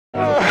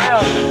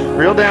down.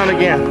 Reel down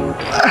again.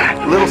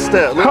 Little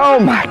step. Oh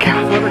my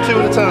God. One or two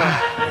at a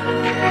time.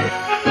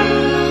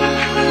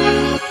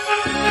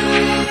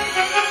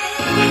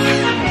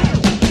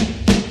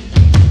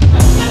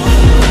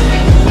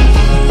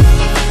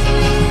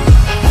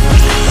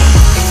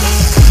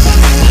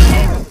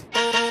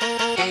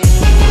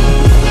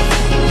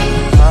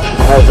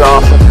 That's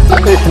awesome.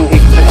 Fishing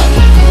neat fish.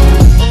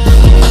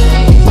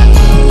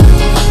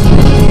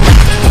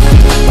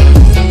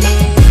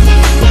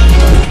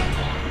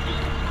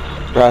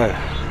 Bro,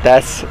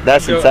 that's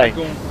insane.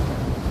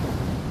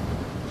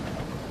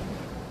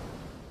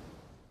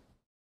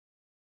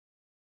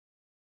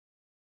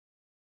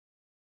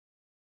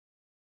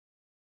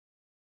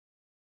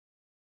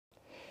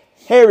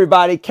 Hey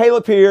everybody,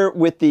 Caleb here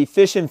with the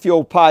Fish and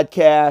Fuel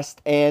podcast,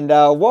 and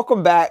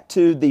welcome back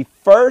to the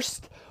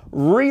first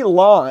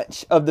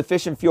relaunch of the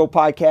Fish and Fuel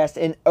podcast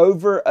in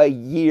over a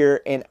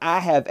year. And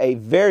I have a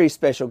very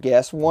special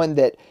guest, one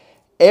that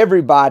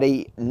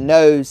everybody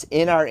knows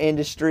in our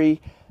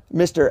industry,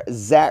 Mr.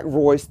 Zakk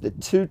Royce, the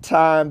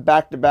two-time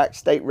back-to-back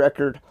state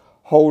record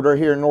holder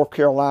here in North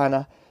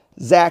Carolina.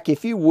 Zakk,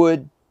 if you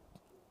would,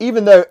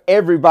 even though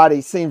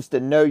everybody seems to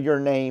know your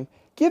name,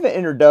 give an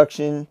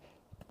introduction,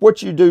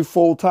 what you do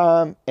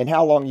full-time, and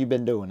how long you've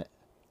been doing it.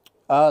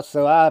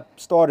 So I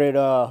started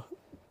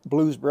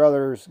Blues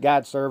Brothers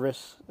Guide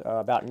Service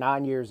about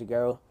 9 years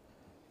ago,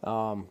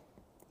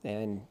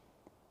 and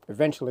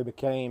eventually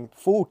became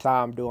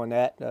full-time doing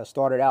that.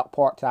 Started out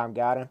part-time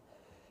guiding,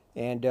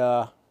 and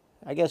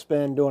I guess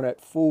been doing it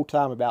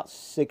full-time about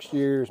 6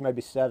 years,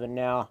 maybe 7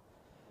 now.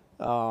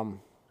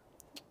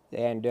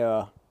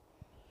 Yeah,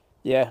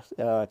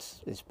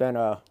 it's been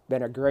a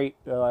great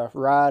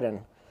ride,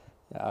 and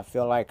I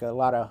feel like a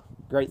lot of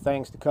great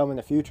things to come in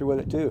the future with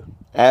it too.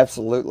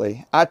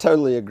 Absolutely. I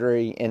totally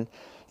agree. And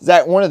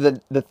Zakk, one of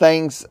the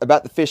things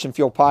about the Fish and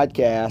Fuel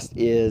podcast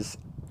is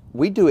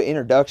we do an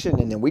introduction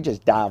and then we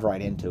just dive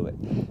right into it.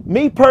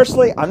 Me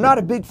personally, I'm not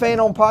a big fan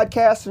on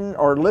podcasting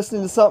or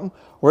listening to something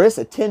where it's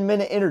a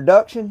 10-minute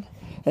introduction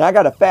and I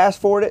got to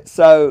fast forward it.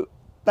 So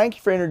thank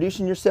you for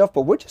introducing yourself,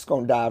 but we're just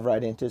going to dive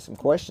right into some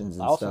questions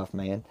and stuff,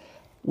 man.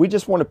 We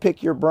just want to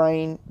pick your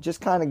brain,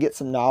 just kind of get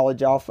some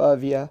knowledge off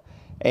of you.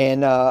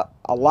 And a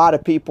lot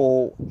of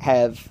people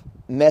have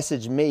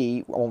messaged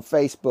me on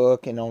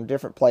Facebook and on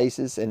different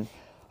places, and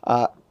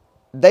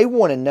they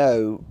want to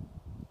know,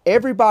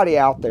 everybody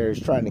out there is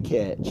trying to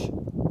catch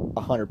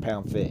a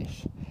 100-pound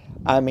fish.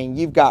 I mean,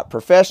 you've got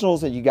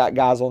professionals and you got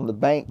guys on the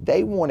bank.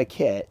 They want to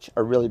catch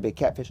a really big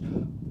catfish.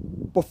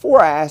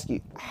 Before I ask you,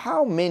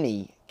 how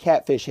many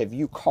catfish have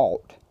you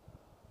caught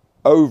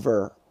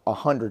over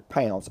 100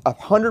 pounds?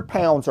 100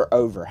 pounds or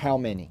over, how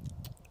many?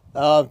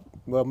 Well,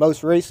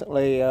 most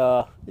recently,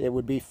 it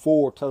would be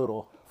 4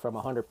 total from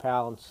 100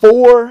 pounds.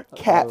 4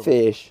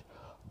 catfish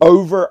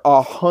over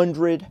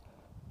 100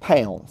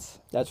 pounds.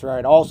 That's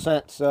right, all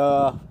since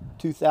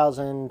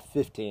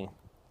 2015.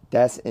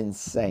 That's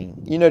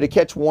insane. You know, to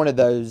catch one of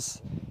those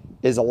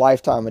is a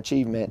lifetime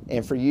achievement,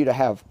 and for you to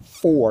have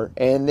 4,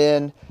 and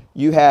then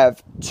you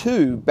have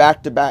 2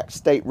 back-to-back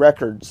state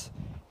records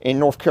in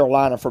North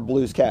Carolina for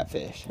blues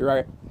catfish.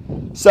 Right.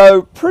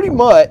 So pretty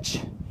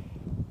much,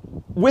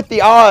 with the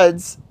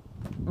odds,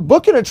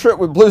 booking a trip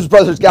with Blues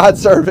Brothers Guide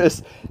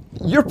Service,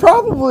 you're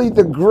probably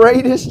the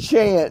greatest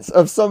chance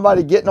of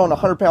somebody getting on a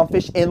 100-pound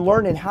fish and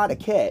learning how to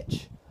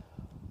catch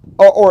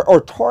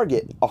or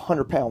target a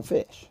 100-pound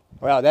fish.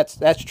 Well,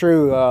 that's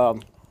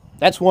true.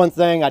 That's one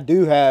thing I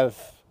do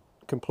have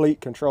complete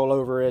control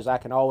over, is I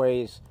can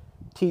always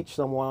teach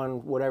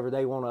someone whatever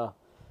they want to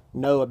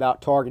know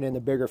about targeting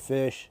the bigger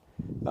fish.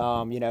 You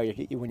know,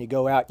 when you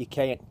go out, you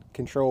can't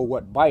control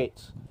what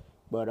bites.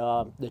 But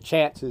the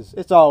chances,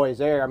 it's always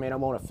there. I mean,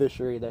 I'm on a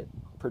fishery that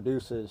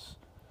produces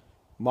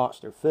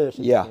monster fish.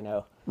 Yeah, you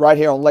know, right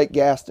here on Lake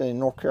Gaston in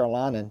North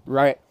Carolina.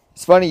 Right.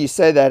 It's funny you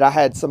say that. I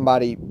had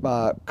somebody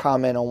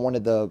comment on one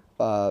of the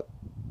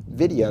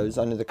videos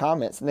under the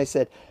comments, and they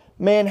said,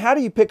 man, how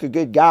do you pick a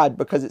good guide?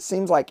 Because it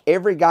seems like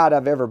every guide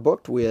I've ever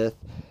booked with,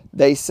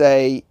 they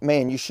say,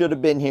 man, you should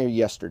have been here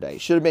yesterday.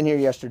 Should have been here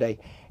yesterday.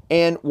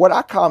 And what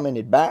I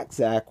commented back,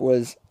 Zakk,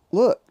 was,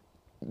 look,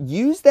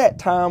 use that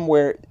time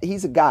where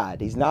he's a guide.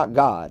 He's not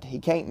God. He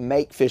can't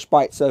make fish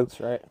bite. So that's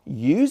right.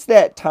 Use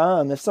that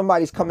time. If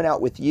somebody's coming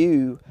out with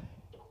you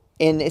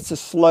and it's a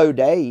slow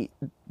day,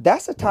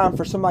 that's a time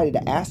for somebody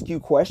to ask you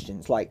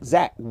questions like,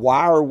 Zakk,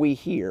 why are we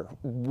here?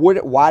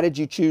 Why did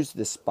you choose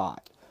this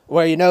spot?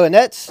 Well, you know, and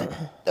that's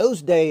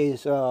those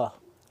days,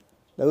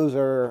 those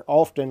are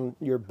often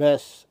your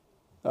best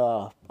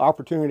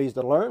opportunities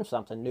to learn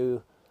something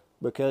new,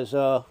 because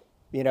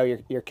you know,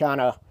 you're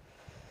kind of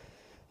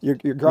you're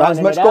grinding not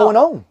as much it out. going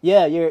on.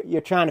 Yeah,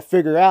 you're trying to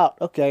figure out,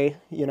 okay,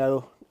 you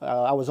know,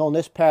 I was on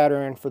this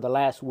pattern for the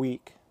last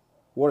week.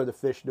 What are the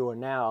fish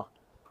doing now?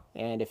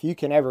 And if you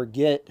can ever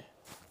get,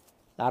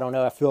 I don't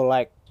know, I feel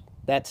like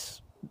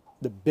that's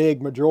the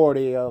big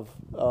majority of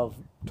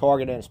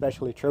targeting,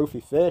 especially trophy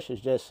fish, is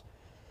just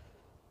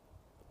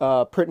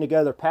putting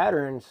together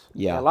patterns.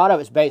 Yeah. And a lot of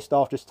it's based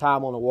off just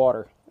time on the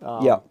water.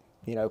 Yeah.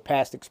 You know,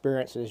 past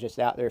experiences just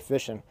out there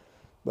fishing.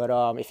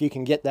 But if you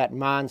can get that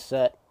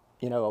mindset,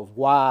 of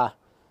why,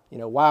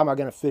 why am I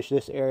going to fish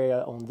this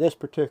area on this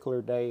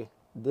particular day,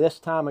 this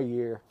time of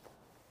year,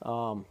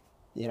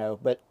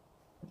 but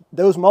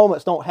those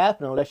moments don't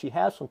happen unless you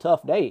have some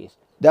tough days.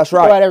 That's you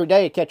right. Go out every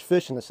day and catch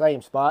fish in the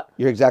same spot.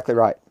 You're exactly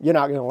right. You're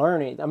not going to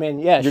learn anything. I mean,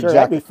 yeah, You're sure,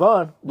 that'd be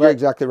fun. You're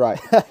exactly right.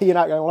 You're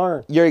not going to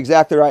learn. You're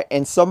exactly right.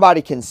 And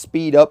somebody can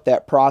speed up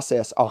that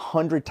process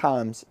 100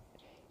 times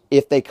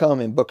if they come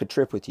and book a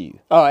trip with you.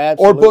 Oh,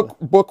 absolutely. Or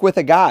book with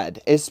a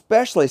guide,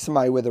 especially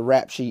somebody with a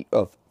rap sheet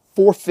of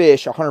 4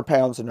 fish, 100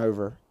 pounds and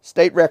over,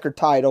 state record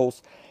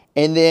titles,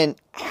 and then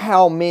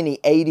how many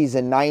 80s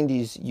and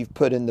 90s you've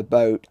put in the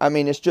boat. I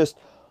mean, it's just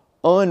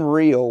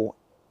unreal.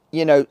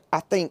 I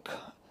think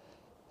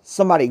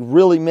somebody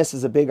really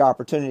misses a big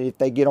opportunity if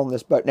they get on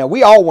this boat. Now,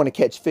 we all want to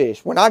catch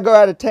fish. When I go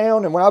out of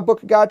town and when I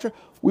book a guide trip,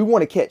 we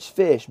want to catch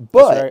fish.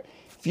 But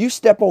if you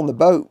step on the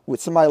boat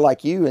with somebody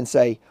like you and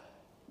say,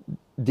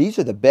 these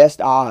are the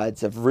best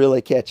odds of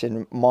really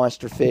catching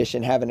monster fish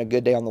and having a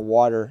good day on the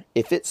water.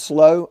 If it's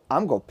slow,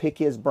 I'm going to pick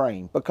his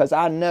brain because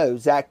I know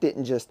Zakk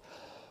didn't just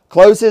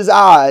close his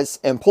eyes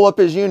and pull up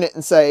his unit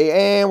and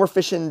say, and we're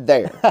fishing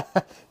there.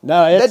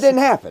 No, that didn't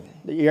happen.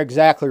 You're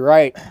exactly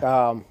right.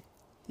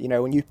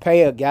 When you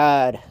pay a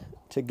guide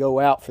to go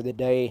out for the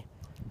day,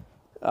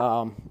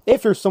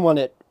 if you're someone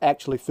that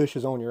actually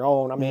fishes on your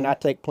own, I mean, I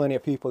take plenty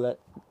of people that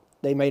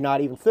they may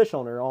not even fish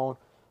on their own.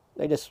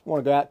 They just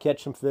want to go out,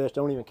 catch some fish,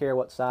 don't even care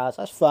what size.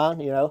 That's fine,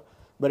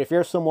 But if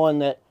you're someone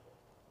that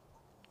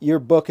you're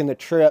booking the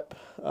trip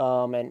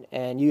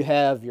and you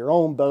have your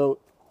own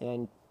boat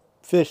and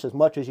fish as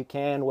much as you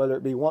can, whether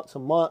it be once a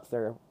month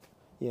or,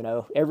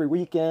 every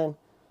weekend,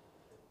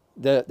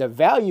 the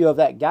value of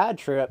that guide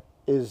trip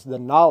is the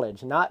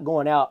knowledge, not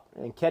going out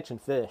and catching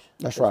fish.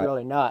 That's right. It's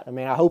really not. I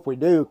mean, I hope we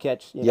do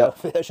catch,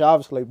 fish,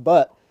 obviously,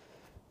 but,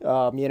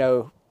 like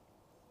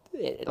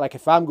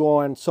if I'm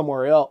going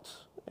somewhere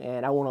else,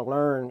 and I want to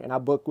learn, and I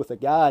book with a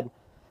guide,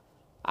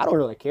 I don't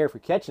really care if we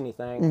catch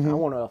anything. I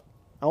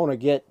want to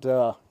get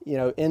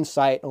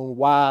insight on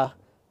why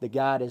the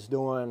guide is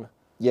doing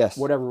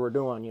whatever we're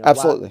doing.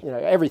 Absolutely. Why,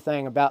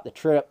 everything about the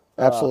trip.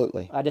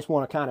 Absolutely. I just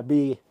want to kind of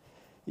be,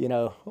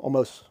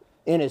 almost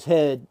in his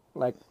head,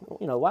 like,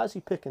 why is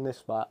he picking this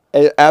spot?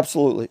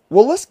 Absolutely.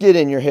 Well, let's get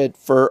in your head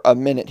for a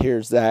minute here,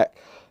 Zakk.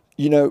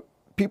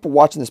 People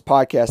watching this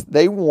podcast,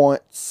 they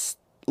want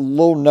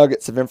little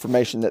nuggets of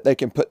information that they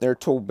can put in their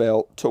tool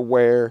belt to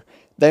where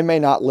they may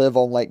not live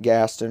on Lake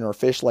Gaston or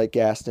fish Lake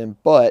Gaston,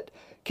 but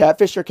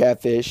catfish are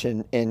catfish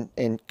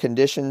and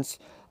conditions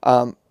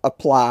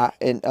apply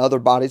in other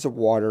bodies of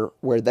water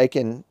where they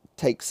can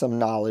take some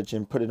knowledge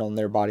and put it on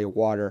their body of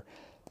water.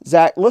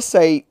 Zakk, let's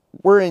say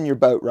we're in your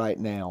boat right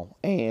now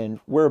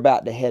and we're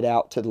about to head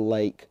out to the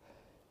lake.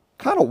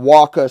 Kind of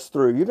walk us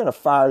through. You're going to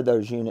fire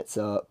those units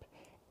up,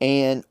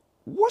 and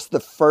what's the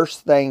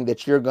first thing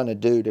that you're going to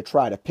do to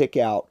try to pick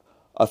out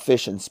a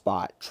fishing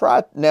spot?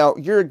 Now,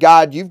 you're a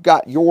guide. You've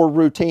got your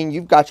routine.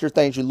 You've got your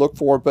things you look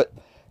for, but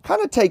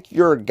kind of take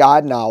your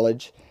guide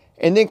knowledge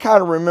and then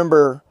kind of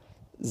remember,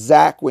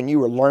 Zakk, when you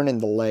were learning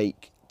the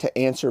lake, to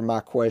answer my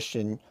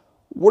question,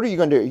 what are you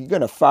going to do? Are you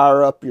going to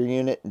fire up your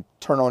unit and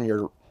turn on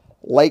your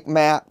lake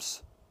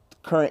maps, the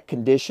current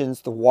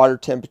conditions, the water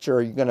temperature?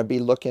 Are you going to be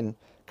looking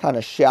kind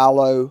of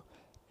shallow,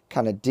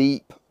 kind of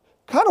deep?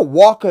 Kind of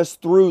walk us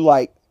through,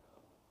 like,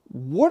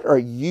 what are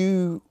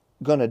you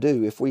going to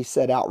do if we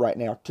set out right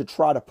now to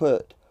try to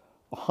put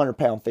a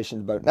 100-pound fish in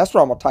the boat? And that's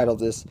what I'm going to title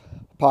this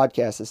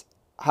podcast, is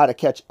how to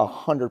catch a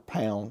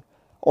 100-pound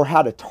or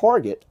how to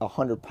target a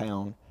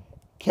 100-pound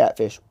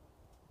catfish.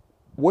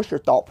 What's your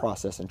thought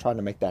process in trying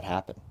to make that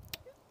happen?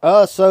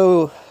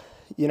 So,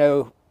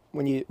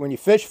 when you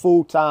fish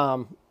full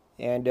time,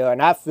 and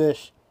I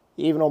fish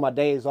even on my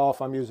days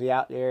off, I'm usually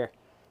out there,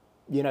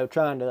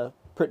 trying to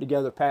put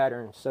together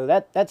patterns. So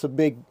that's a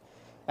big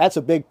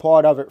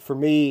part of it for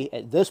me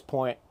at this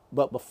point.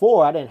 But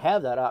before, I didn't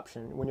have that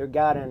option. When you're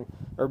guiding,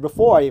 or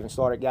before I even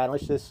started guiding,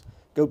 let's just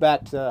go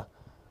back to,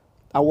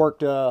 I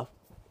worked a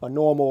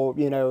normal,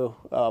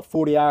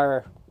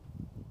 40-hour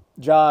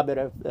job at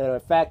a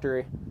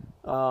factory.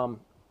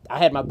 I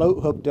had my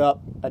boat hooked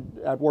up.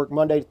 I'd work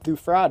Monday through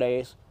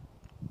Fridays.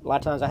 A lot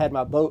of times I had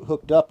my boat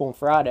hooked up on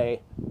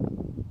Friday.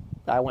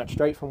 I went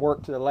straight from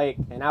work to the lake,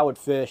 and I would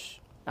fish.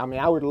 I mean,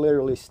 I would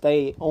literally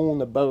stay on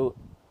the boat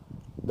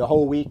the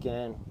whole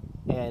weekend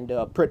and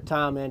put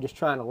time in just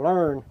trying to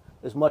learn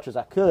as much as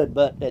I could.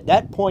 But at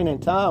that point in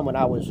time, when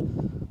I was,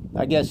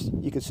 I guess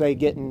you could say,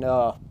 getting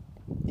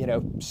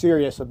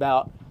serious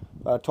about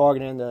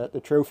targeting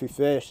the trophy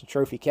fish, the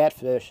trophy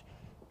catfish,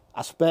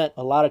 I spent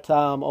a lot of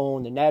time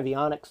on the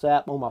Navionics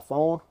app on my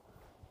phone,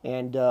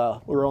 and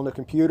we were on the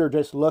computer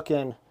just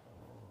looking,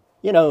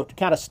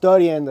 kind of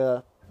studying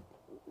the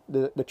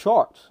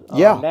charts.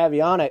 Yeah.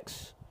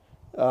 Navionics,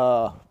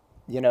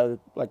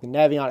 like the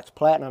Navionics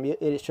Platinum,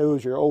 it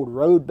shows your old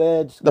road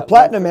beds. The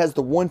Platinum has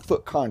the 1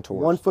 foot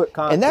contours. 1 foot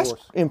contours. And that's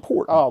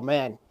important. Oh,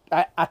 man.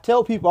 I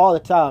tell people all the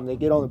time, they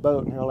get on the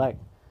boat and they're like,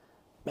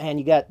 man,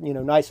 you got,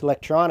 nice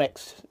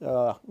electronics.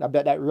 I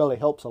bet that really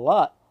helps a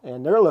lot.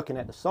 And they're looking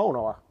at the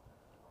sonar.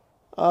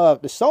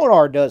 The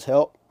sonar does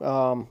help.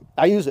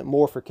 I use it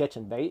more for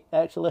catching bait,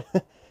 actually.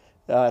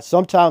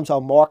 Sometimes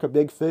I'll mark a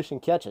big fish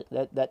and catch it.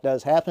 That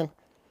does happen.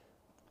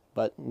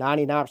 But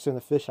 99% of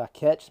the fish I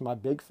catch, my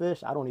big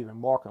fish, I don't even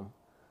mark them.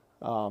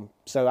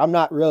 So I'm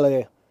not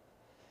really,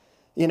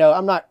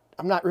 I'm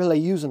not really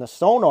using the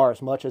sonar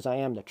as much as I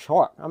am the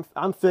chart.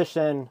 I'm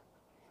fishing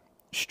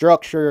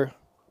structure,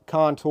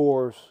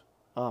 contours.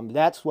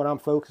 That's what I'm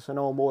focusing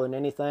on more than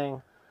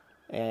anything.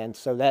 And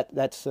so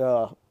that's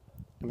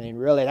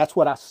really that's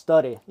what I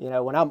study.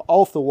 When I'm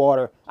off the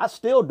water, I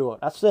still do it.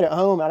 I sit at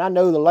home and I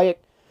know the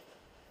lake.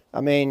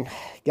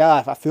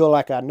 God, I feel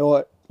like I know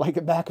it like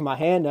the back of my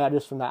hand now,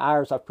 just from the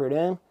hours I've put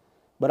in.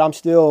 But I'm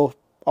still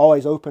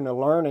always open to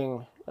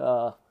learning,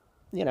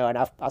 and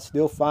I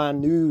still find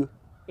new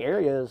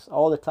areas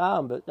all the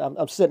time. But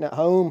I'm sitting at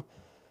home,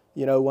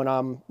 when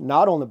I'm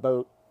not on the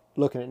boat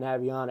looking at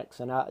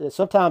navionics. And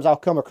sometimes I'll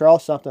come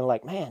across something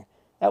like, man,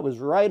 that was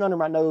right under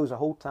my nose the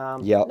whole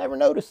time. Yep. Never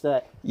noticed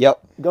that.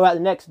 Yep. Go out the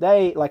next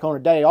day, like on a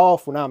day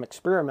off when I'm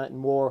experimenting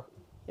more,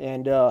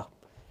 and,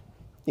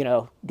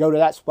 go to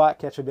that spot,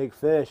 catch a big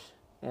fish,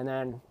 and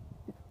then,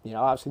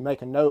 obviously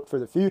make a note for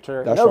the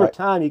future. That's and over right.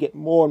 time, you get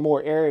more and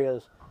more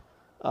areas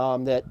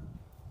that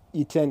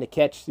you tend to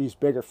catch these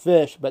bigger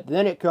fish. But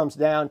then it comes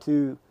down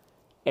to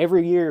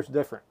every year is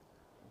different.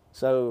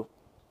 So,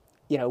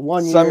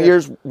 one year... Some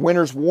years,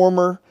 winter's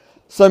warmer.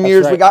 Some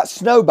years right. we got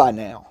snow by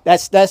now.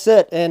 That's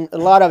it. And a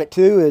lot of it,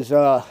 too, is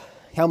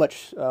how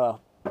much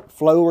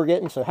flow we're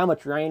getting. So how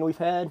much rain we've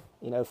had.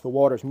 If the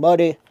water's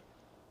muddy,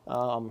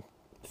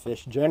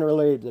 fish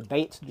generally, the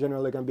bait's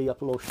generally going to be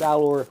up a little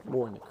shallower,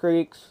 more in the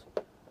creeks.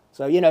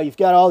 So, you've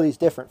got all these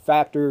different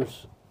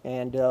factors.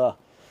 And,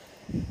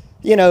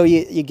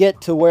 you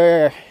get to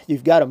where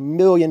you've got a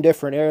million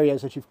different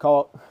areas that you've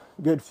caught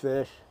good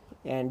fish.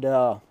 And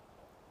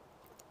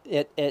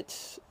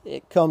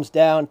it comes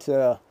down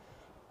to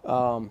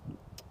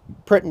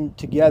putting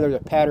together the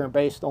pattern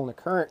based on the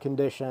current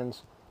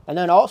conditions, and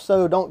then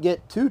also don't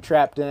get too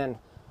trapped in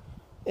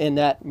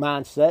that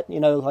mindset.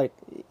 Like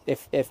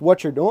if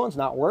what you're doing is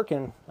not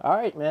working, all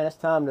right, man, it's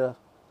time to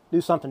do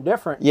something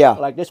different. Yeah.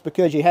 Like just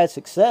because you had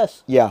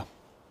success, Yeah.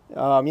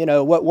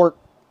 What worked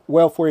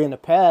well for you in the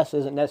past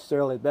isn't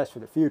necessarily best for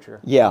the future.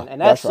 Yeah,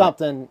 and that's that's right.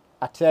 something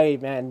I tell you,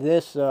 man.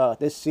 This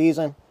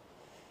season,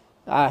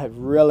 I have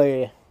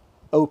really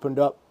opened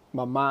up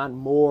my mind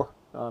more.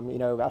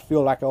 I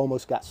feel like I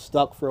almost got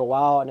stuck for a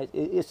while, and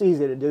it's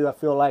easy to do. I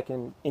feel like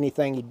in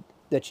anything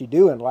that you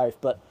do in life,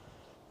 but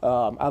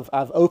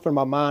I've opened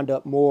my mind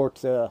up more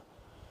to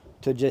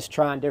just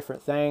trying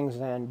different things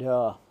and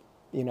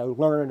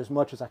learning as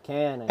much as I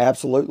can. And,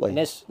 Absolutely. And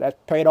that's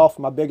paid off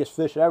my biggest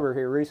fish ever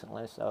here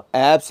recently. So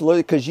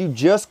Absolutely, because you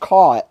just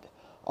caught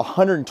a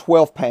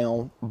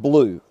 112-pound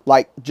blue,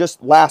 like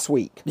just last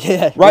week.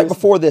 Yeah, right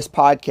before this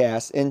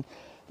podcast. And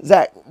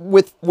Zakk,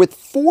 with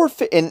 4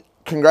 fish, and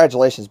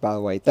congratulations, by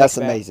the way, that's Thanks,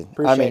 amazing.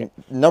 Appreciate it.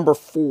 Number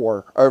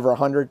 4 over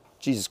 100,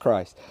 Jesus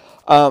Christ.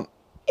 And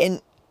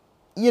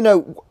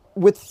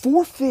with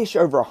 4 fish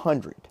over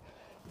 100,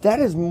 that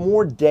is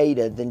more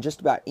data than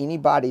just about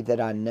anybody that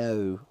I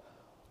know.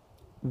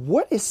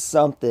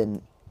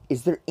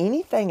 Is there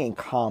anything in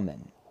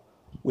common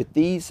with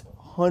these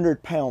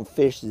 100-pound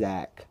fish,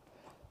 Zakk,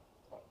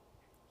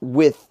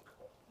 with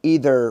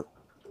either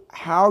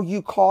how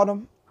you caught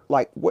them,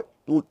 like what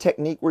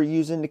technique we're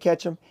using to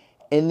catch them,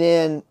 and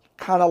then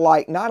kind of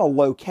like not a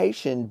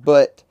location,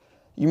 but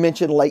you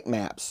mentioned lake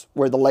maps,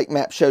 where the lake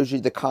map shows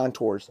you the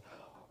contours.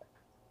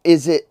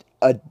 Is it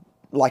a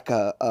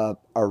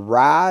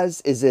rise?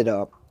 Is it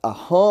a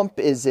hump?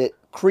 Is it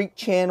creek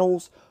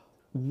channels?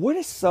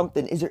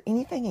 Is there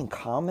anything in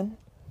common?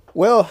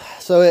 Well,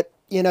 so If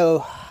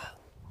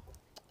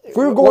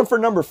we were going for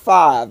number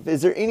 5,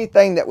 is there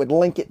anything that would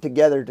link it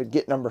together to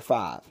get number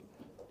 5?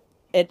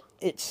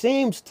 It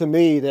seems to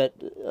me that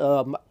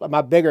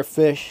my bigger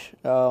fish,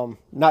 not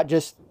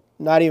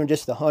even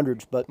just the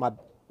hundreds, but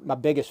my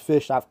biggest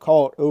fish I've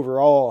caught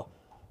overall,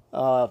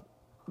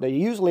 they're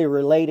usually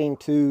relating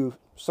to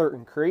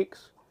certain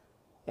creeks.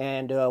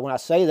 And when I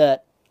say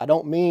that, I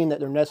don't mean that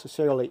they're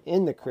necessarily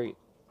in the creek,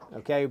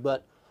 okay?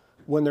 But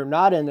when they're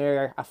not in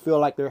there, I feel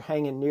like they're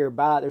hanging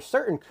nearby. There's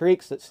certain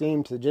creeks that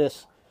seem to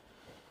just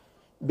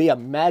be a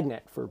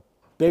magnet for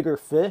bigger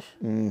fish.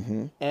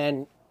 Mm-hmm.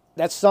 And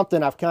that's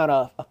something a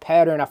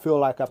pattern I feel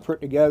like I've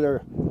put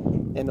together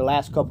in the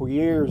last couple of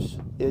years,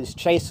 is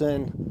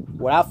chasing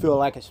what I feel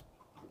like is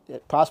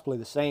possibly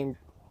the same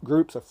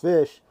groups of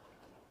fish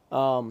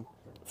from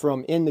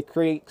in the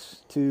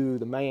creeks to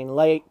the main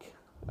lake.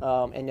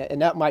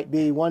 And that might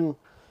be one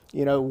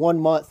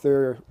month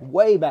they're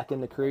way back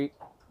in the creek,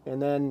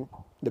 and then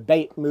the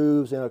bait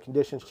moves and the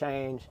conditions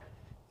change,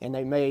 and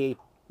they may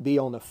be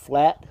on the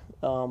flat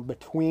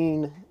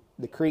between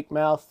the creek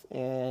mouth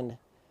and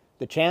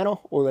the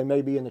channel, or they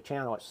may be in the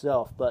channel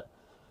itself. But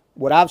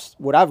what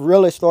I've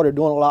really started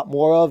doing a lot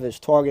more of is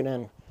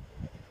targeting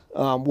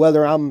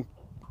whether I'm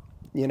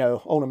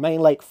on a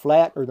main lake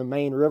flat or the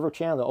main river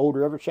channel, the old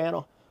river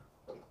channel.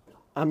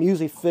 I'm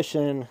usually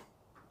fishing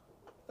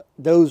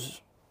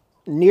those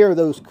near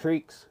those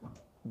creeks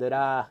that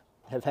I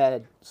have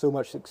had so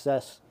much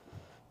success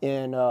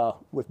in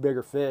with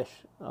bigger fish.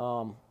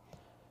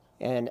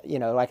 And you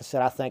know, like I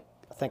said, I think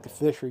the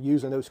fish are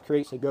using those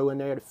creeks to go in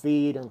there to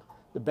feed, and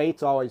the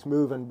bait's always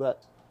moving.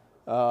 But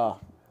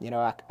you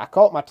know, I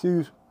caught my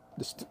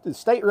the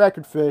state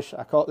record fish.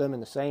 I caught them in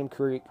the same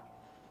creek.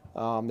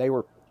 They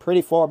were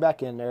pretty far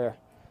back in there,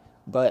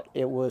 but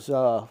it was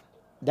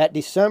that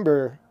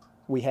December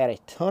we had a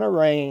ton of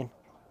rain,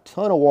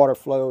 ton of water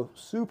flow,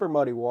 super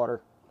muddy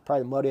water,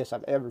 probably the muddiest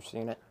I've ever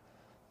seen it.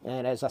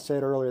 And as I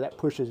said earlier, that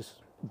pushes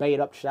bait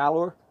up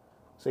shallower.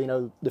 So, you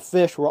know, the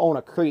fish were on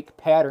a creek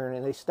pattern,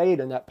 and they stayed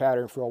in that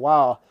pattern for a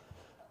while.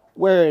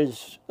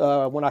 Whereas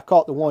when I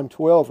caught the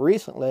 112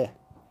 recently,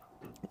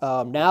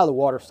 now the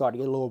water started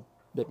to get a little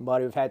bit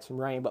muddy. We've had some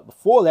rain, but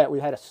before that,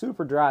 we had a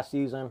super dry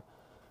season.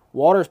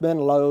 Water's been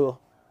low,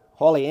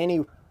 hardly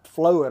any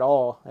flow at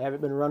all. I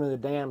haven't been running the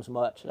dams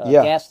much.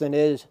 Gaston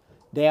is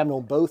dammed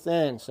on both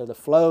ends, so the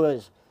flow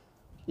is,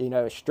 you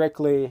know,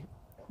 strictly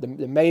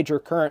the major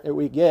current that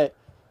we get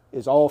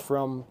is all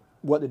from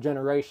what the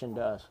generation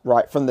does.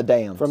 Right, from the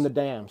dams. From the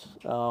dams.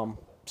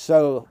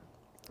 So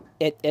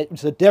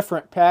it's a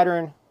different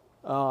pattern.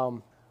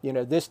 You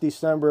know, this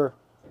December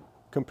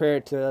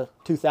compared to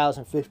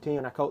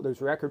 2015, I caught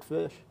those record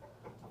fish.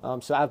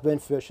 So I've been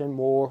fishing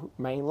more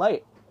main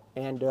lake.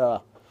 And,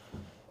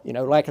 you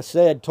know, like I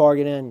said,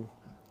 targeting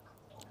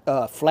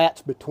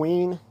flats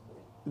between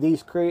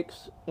these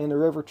creeks in the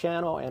river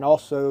channel and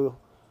also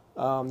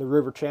the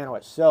river channel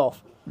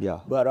itself. Yeah.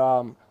 But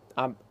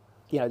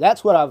you know,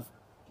 that's what I've,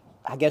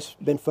 I guess,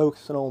 been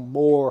focusing on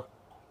more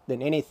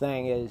than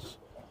anything is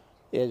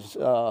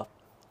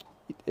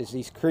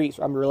these creeks.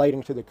 I'm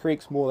relating to the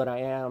creeks more than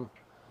I am,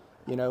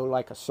 you know,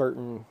 like a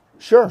certain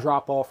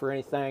drop off or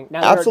anything.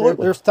 Now,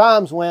 absolutely. There's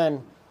times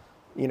when,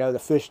 you know, the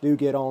fish do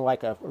get on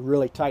like a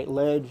really tight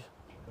ledge,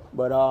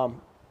 but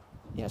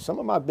you know, some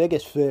of my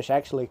biggest fish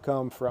actually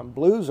come from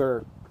blues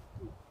or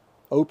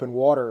open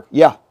water.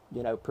 Yeah.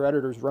 You know,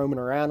 predators roaming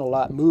around a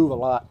lot, move a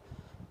lot,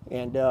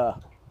 and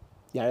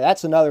you know,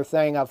 that's another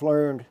thing I've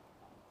learned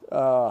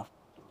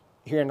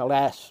here in the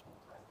last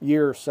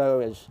year or so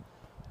is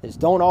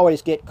don't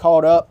always get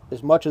caught up.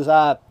 As much as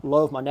I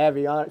love my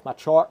navionics, my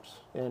charts,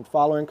 and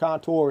following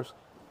contours,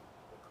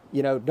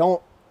 you know,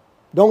 don't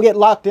get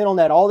locked in on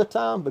that all the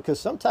time, because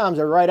sometimes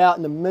they're right out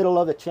in the middle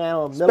of the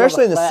channel,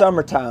 especially in the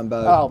summertime,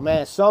 Bo. Oh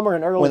man, summer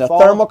and early when fall.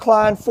 the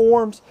thermocline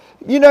forms.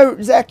 You know,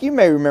 Zakk, you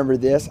may remember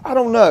this. I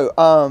don't know.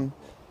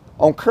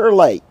 On Kerr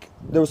Lake,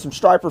 there was some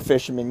striper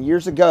fishermen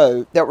years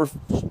ago that were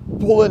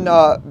pulling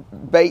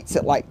baits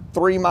at like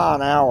 3 miles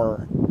an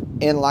hour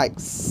in like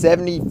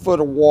 70 foot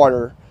of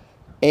water,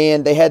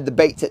 and they had the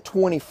baits at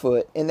 20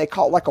 foot, and they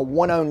caught like a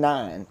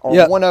 109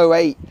 or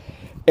 108.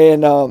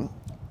 And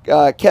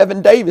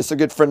Kevin Davis, a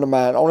good friend of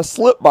mine, on a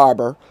slip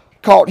bobber,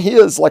 caught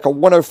his like a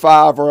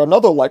 105 or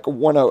another like a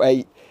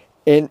 108,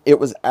 and it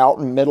was out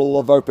in the middle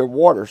of open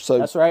water. So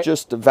that's right.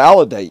 Just to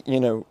validate, you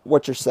know,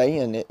 what you're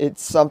saying,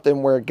 it's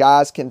something where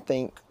guys can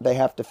think they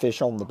have to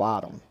fish on the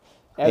bottom.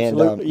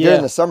 Absolutely. And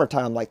during the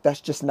summertime, like,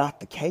 that's just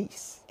not the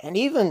case. And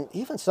even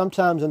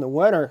sometimes in the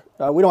winter,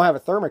 we don't have a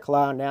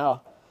thermocline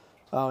now,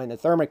 and the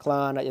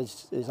thermocline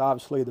is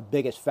obviously the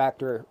biggest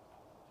factor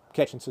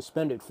catching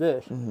suspended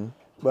fish. Mm-hmm.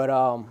 But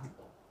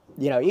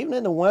you know, even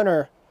in the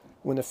winter,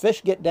 when the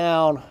fish get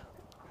down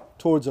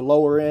towards the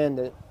lower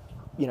end,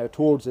 you know,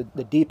 towards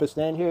the deepest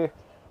end here,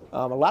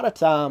 a lot of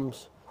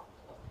times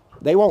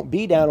they won't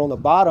be down on the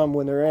bottom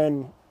when they're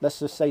in, let's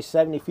just say,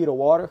 70 feet of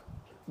water,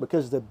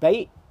 because the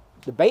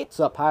bait's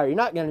up higher. You're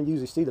not going to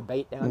usually see the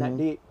bait down that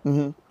deep.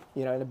 Mm-hmm.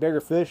 You know, and the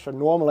bigger fish are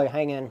normally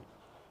hanging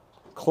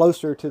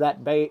closer to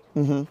that bait.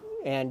 Mm-hmm.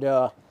 And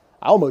I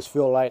almost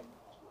feel like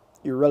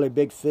your really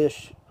big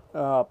fish,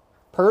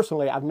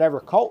 personally, I've never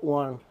caught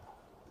one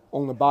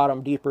on the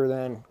bottom deeper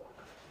than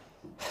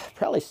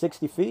probably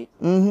 60 feet.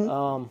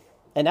 Mm-hmm.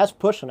 And that's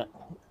pushing it.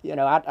 You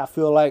know, I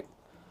feel like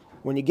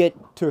when you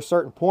get to a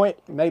certain point,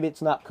 maybe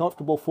it's not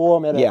comfortable for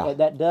them at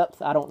that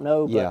depth. I don't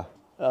know,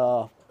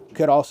 but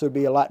could also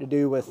be a lot to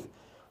do with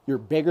your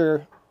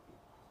bigger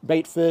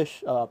bait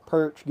fish,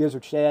 perch,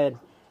 gizzard, shad,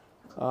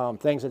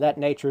 things of that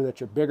nature that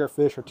your bigger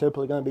fish are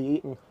typically going to be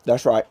eating.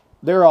 That's right.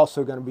 They're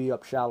also going to be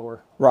up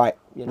shallower. Right,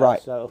 you know?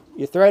 right. So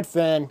your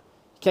threadfin,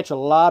 catch a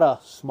lot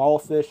of small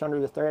fish under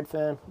the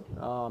threadfin.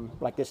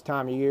 Like this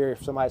time of year,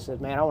 if somebody says,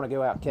 man, I want to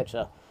go out and catch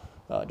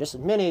just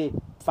as many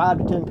 5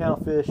 to 10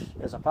 pound fish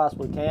as I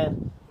possibly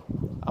can,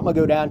 I'm going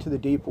to go down to the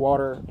deep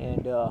water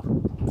and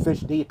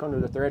fish deep under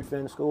the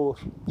threadfin schools.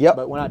 Yep.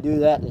 But when I do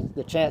that,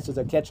 the chances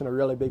of catching a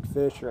really big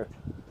fish are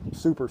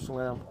super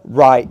slim.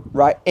 Right,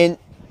 right. And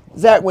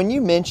Zakk, when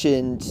you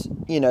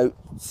mentioned, you know,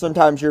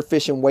 sometimes you're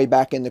fishing way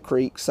back in the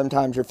creek,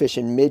 sometimes you're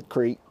fishing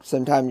mid-creek,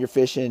 sometimes you're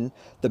fishing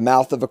the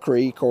mouth of a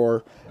creek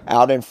or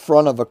out in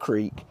front of a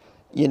creek,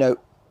 you know,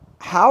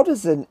 how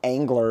does an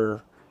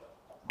angler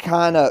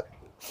kind of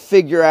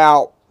figure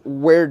out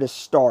where to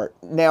start?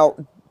 Now,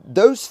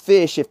 those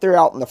fish, if they're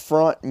out in the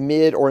front,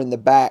 mid, or in the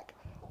back,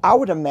 I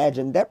would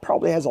imagine that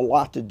probably has a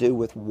lot to do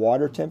with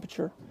water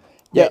temperature.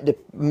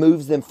 that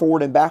moves them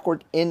forward and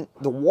backward. And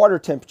the water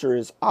temperature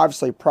is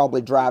obviously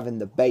probably driving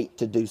the bait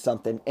to do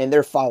something, and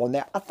they're following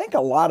that. I think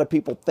a lot of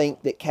people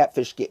think that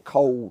catfish get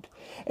cold,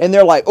 and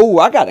they're like, "Oh,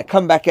 I got to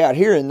come back out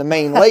here in the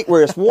main lake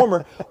where it's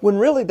warmer." When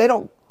really they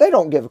don't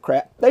give a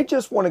crap. They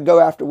just want to go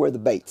after where the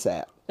bait's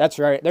at. That's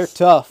right. They're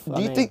tough.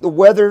 Do you think the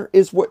weather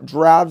is what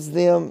drives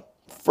them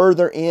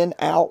further in,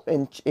 out,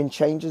 and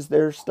changes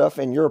their stuff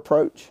and your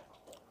approach?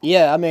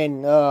 Yeah, I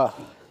mean,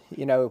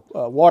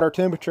 water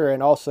temperature,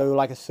 and also,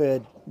 like I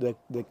said, the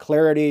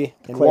clarity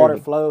and water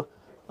flow,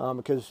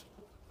 because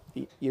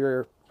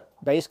you're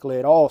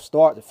basically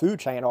the food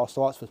chain all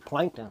starts with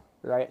plankton,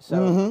 right?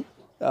 So,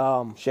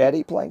 shad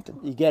eat plankton.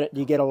 You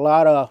get a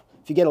lot of,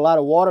 if you get a lot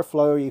of water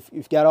flow,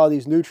 you've got all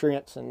these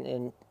nutrients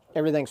and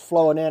everything's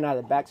flowing in out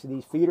of the backs of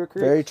these feeder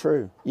creeks. Very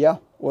true. Yeah.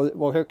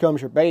 Well, here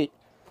comes your bait.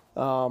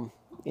 And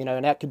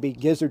that could be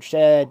gizzard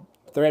shad,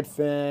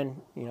 threadfin,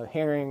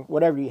 herring,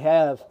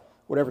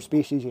 whatever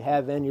species you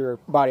have in your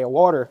body of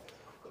water.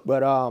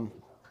 But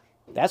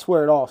that's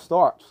where it all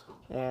starts.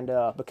 And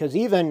because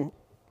even,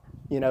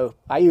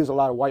 I use a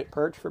lot of white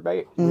perch for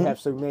bait. We have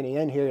so many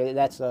in here.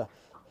 That's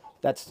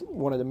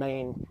one of the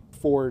main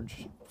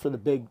forage for the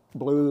big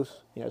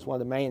blues. It's one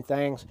of the main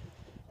things.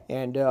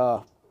 And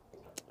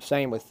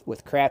same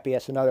with crappie.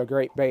 That's another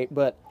great bait.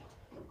 But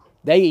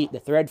they eat the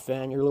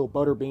threadfin, your little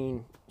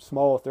butterbean,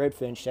 small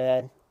threadfin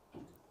shad.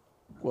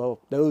 Well,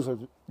 those are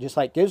just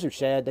like gizzard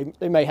shad.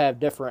 They may have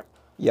different,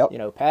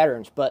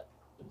 patterns, but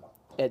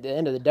at the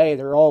end of the day,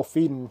 they're all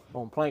feeding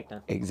on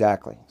plankton.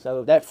 Exactly.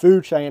 So that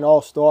food chain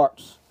all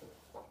starts,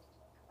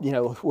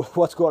 with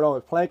what's going on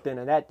with plankton,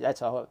 and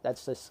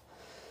that's just.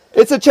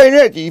 It's a chain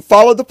reaction. You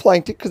follow the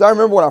plankton, because I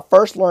remember when I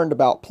first learned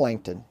about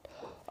plankton,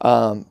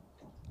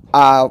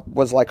 I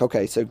was like,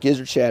 okay, so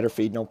gizzard shad are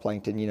feeding on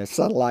plankton.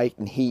 Sunlight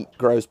and heat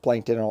grows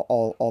plankton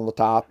on the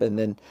top, and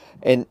then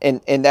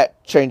and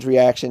that chain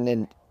reaction,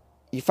 and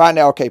you find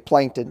out, okay,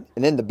 plankton,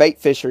 and then the bait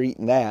fish are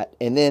eating that,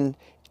 and then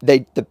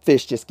the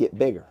fish just get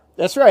bigger.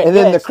 That's right. And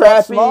then the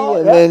crappie,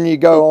 and then you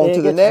go on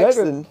to the next.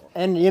 And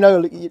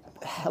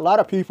a lot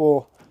of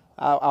people,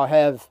 I'll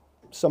have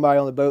somebody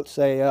on the boat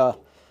say, "Oh,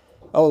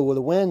 well,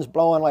 the wind's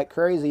blowing like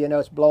crazy.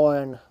 It's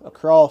blowing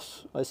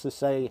across. Let's just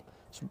say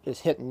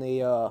it's hitting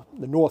the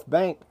north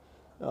bank.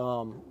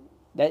 Isn't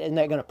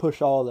that going to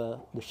push all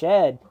the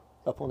shad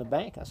up on the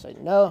bank?" I say,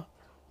 "No."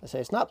 I say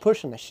it's not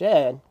pushing the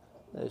shad;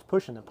 it's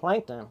pushing the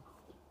plankton.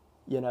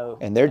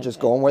 And they're just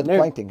going where the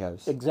plankton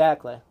goes.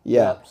 Exactly.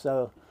 Yeah. Yep,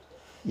 so.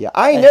 Yeah,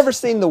 I ain't never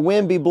seen the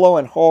wind be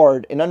blowing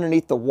hard, and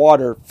underneath the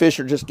water, fish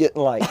are just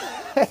getting like.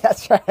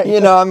 That's right. They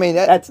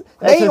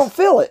don't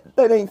feel it.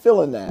 They ain't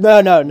feeling that.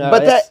 No.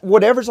 But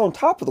whatever's on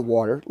top of the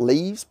water,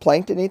 leaves,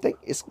 plankton, anything,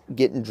 it's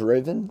getting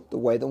driven the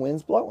way the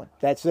wind's blowing.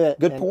 That's it.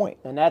 Good point.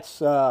 And that's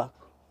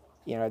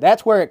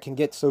that's where it can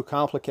get so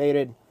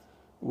complicated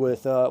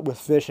with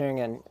fishing,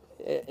 and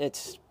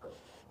it's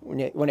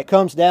when it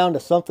comes down to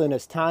something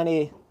as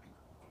tiny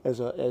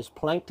as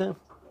plankton,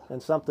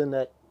 and something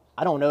that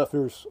I don't know if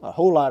there's a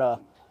whole lot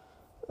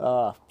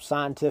of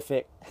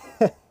scientific,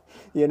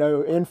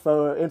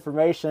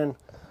 information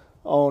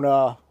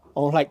on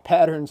like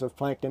patterns of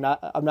plankton.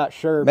 I'm not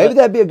sure. Maybe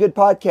that'd be a good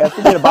podcast.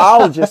 We get a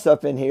biologist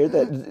up in here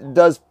that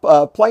does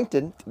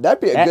plankton. That'd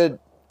be a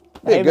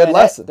good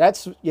lesson.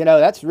 That's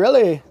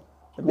really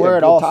where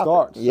it all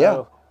starts. Yeah,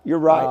 so, you're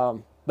right.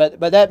 But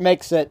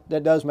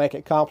that does make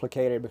it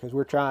complicated, because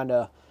we're trying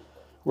to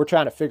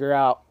figure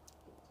out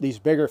these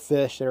bigger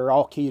fish that are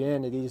all keyed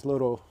into these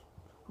little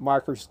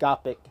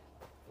microscopic.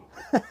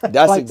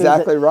 That's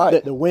exactly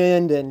right. The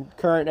wind and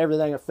current and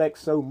everything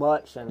affects so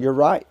much. And you're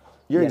right.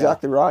 You're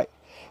exactly right.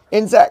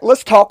 And Zakk,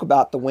 let's talk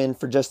about the wind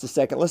for just a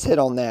second. Let's hit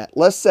on that.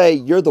 Let's say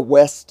you're the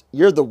west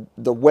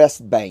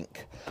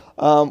bank.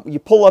 You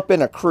pull up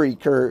in a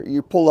creek, or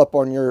you pull up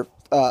on your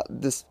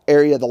this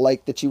area of the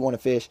lake that you want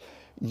to fish.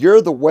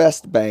 You're the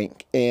west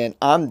bank, and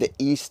I'm the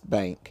east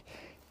bank.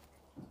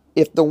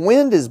 If the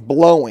wind is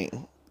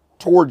blowing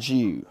towards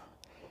you,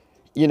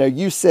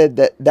 you said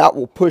that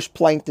will push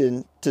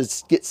plankton to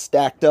get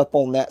stacked up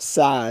on that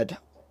side,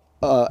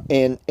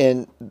 and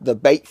the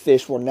bait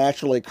fish will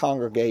naturally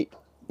congregate,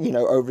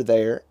 over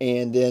there,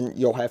 and then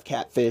you'll have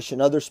catfish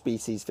and other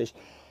species fish.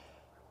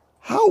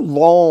 How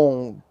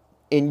long,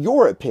 in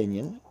your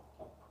opinion,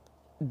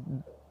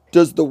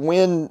 does the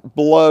wind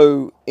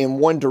blow in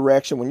one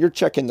direction when you're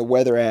checking the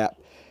weather app?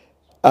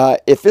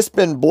 If it's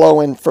been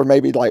blowing for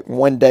maybe like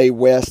one day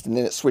west and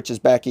then it switches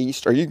back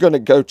east, are you going to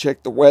go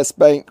check the west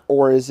bank,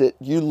 or is it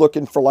you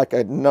looking for like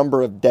a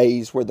number of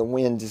days where the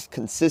wind is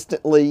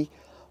consistently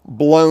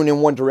blown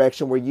in one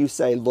direction, where you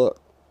say,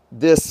 look,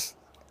 this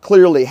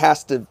clearly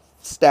has to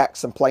stack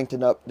some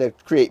plankton up to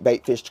create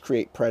bait fish, to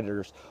create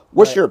predators?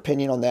 What's your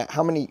opinion on that?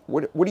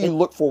 What do you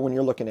look for when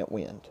you're looking at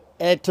wind?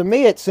 To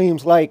me, it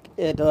seems like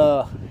it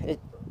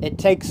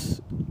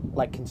takes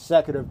like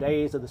consecutive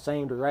days of the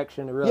same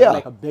direction to really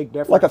make a big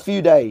difference. Like a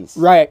few days.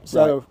 Right.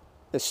 So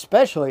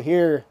especially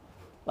here,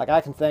 like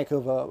I can think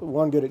of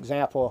one good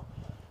example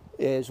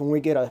is when we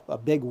get a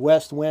big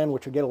west wind,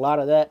 which we get a lot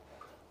of that,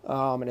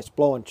 and it's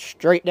blowing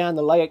straight down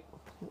the lake.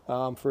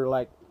 for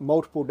like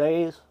multiple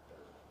days,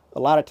 a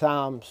lot of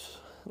times,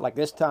 like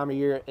this time of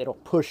year, it'll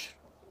push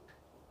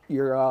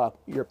your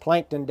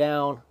plankton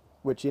down,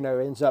 which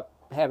ends up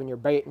having your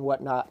bait and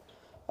whatnot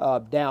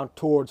down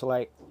towards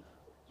like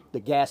the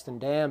Gaston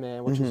Dam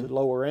end, which is the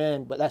lower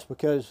end. But that's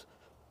because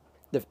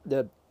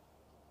the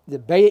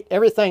bait,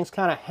 everything's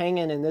kind of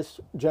hanging in this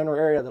general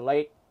area of the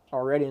lake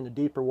already in the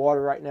deeper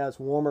water right now. It's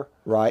warmer,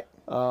 Right.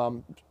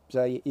 so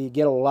you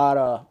get a lot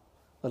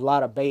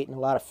of bait and a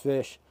lot of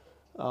fish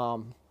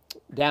down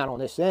on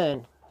this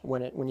end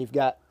when you've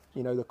got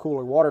the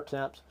cooler water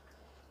temps.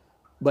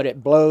 But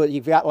it blows.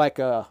 You've got like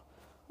a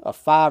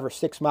 5 or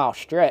 6 mile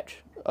stretch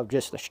of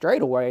just the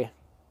straightaway,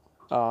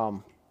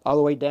 all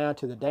the way down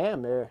to the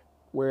dam there.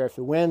 Where if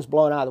the wind's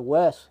blowing out of the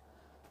west,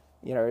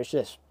 it's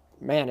just,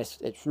 man,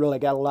 it's really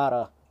got a lot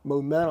of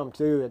momentum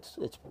too.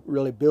 It's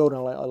really building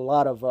a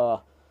lot of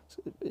a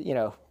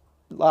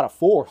lot of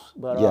force.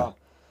 But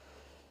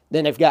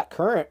then they've got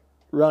current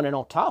running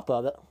on top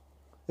of it,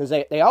 because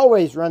they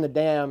always run the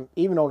dam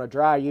even on a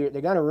dry year.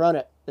 They're going to run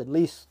it at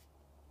least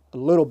a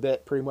little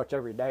bit pretty much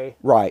every day.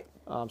 Right.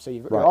 So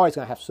you're always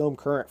going to have some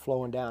current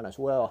flowing down as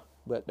well.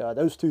 But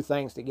those two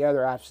things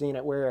together, I've seen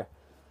it where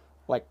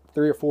like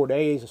 3 or 4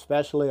 days,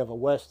 especially of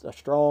a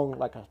strong,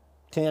 like a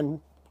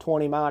 10,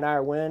 20 mile an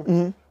hour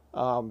wind,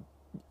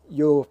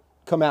 you'll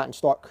come out and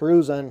start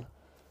cruising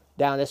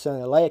down this end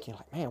of the lake. You're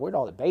like, man, where'd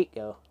all the bait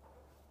go?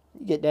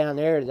 You get down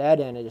there to that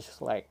end, it's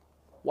just like,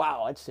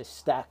 wow, it's just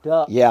stacked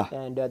up. Yeah.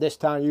 And this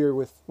time of year,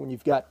 when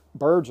you've got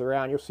birds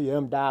around, you'll see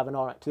them diving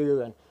on it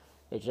too, and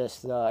it's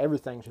just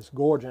everything's just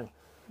gorging.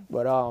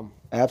 But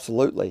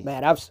absolutely,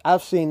 man,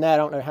 I've seen that I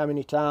don't know how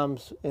many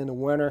times in the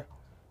winter,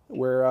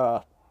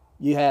 where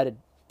you had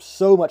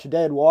so much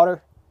dead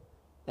water,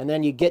 and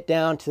then you get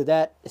down to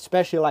that,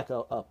 especially like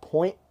a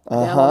point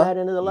down on that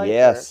end of the lake,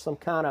 or some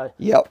kind of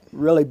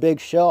really big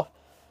shelf,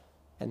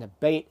 and the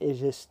bait is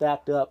just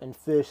stacked up and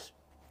fish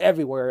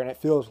everywhere, and it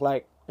feels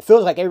like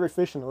every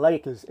fish in the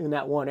lake is in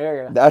that one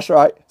area. That's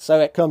right. So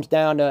it comes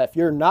down to, if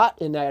you're not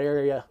in that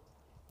area,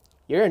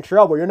 you're in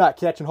trouble. You're not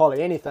catching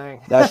hardly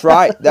anything. That's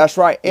right. That's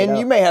right. And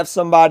you may have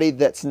somebody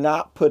that's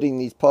not putting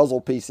these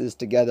puzzle pieces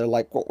together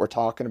like what we're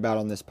talking about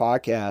on this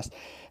podcast.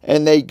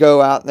 And they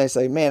go out and they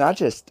say, man,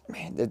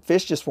 the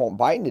fish just won't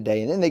bite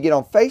today. And then they get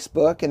on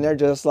Facebook and they're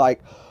just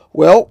like,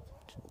 well,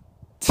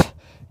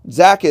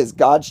 Zakk is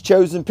God's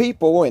chosen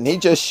people, and he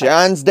just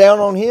shines down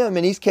on him,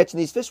 and he's catching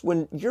these fish.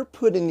 When you're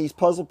putting these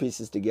puzzle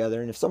pieces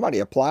together, and if somebody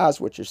applies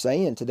what you're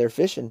saying to their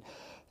fishing,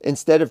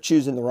 instead of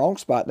choosing the wrong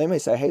spot, they may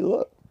say, hey,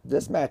 look,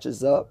 this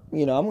matches up.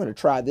 I'm going to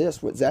try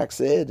this, what Zakk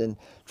said, and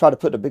try to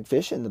put a big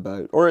fish in the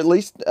boat, or at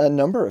least a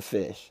number of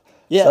fish.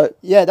 Yeah,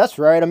 that's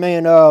right. I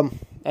mean,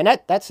 and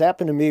that's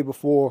happened to me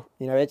before.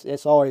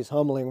 It's always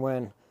humbling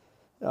when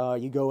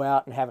you go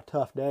out and have a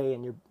tough day,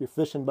 and your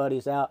fishing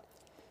buddy's out,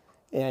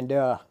 and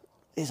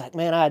he's like,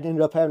 man, I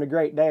ended up having a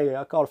great day.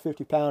 I caught a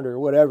 50-pounder or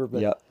whatever.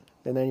 But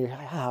and then you're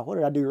like, what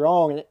did I do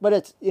wrong? But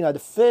it's, the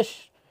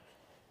fish,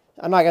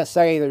 I'm not going to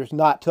say there's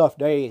not tough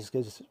days,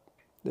 because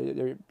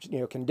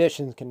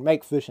conditions can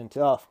make fishing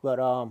tough.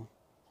 But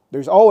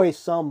there's always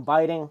some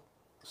biting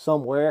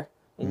somewhere.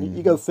 And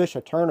you go fish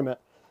a tournament,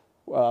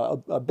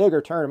 a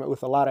bigger tournament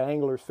with a lot of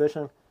anglers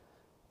fishing.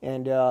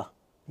 And,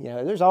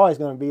 there's always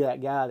going to be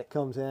that guy that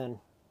comes in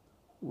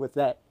with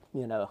that,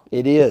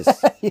 It is.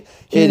 It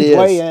is.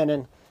 Weigh in,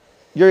 and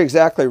you're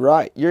exactly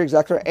right. You're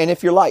exactly right. And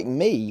if you're like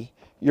me,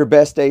 your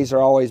best days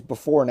are always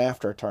before and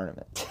after a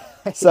tournament.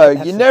 So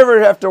you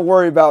never have to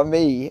worry about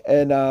me.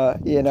 And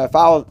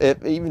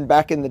if even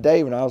back in the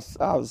day when I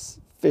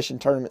was fishing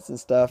tournaments and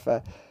stuff,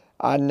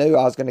 I knew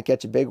I was going to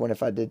catch a big one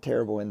if I did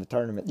terrible in the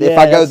tournament. If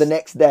I go the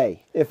next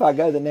day.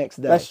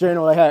 That's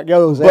generally how it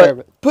goes.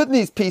 But putting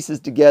these pieces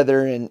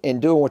together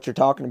and doing what you're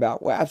talking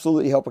about will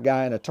absolutely help a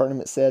guy in a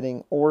tournament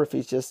setting, or if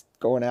he's just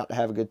going out to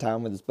have a good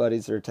time with his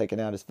buddies or taking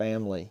out his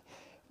family.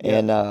 Yeah.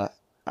 And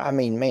I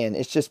mean, man,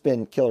 it's just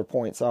been killer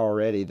points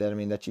already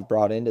that you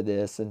brought into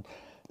this. And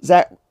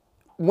Zakk,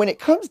 when it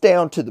comes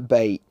down to the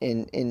bait,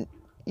 and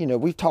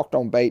we've talked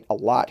on bait a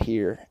lot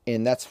here,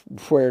 and that's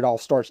where it all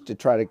starts to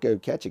try to go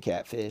catch a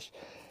catfish.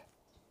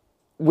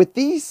 With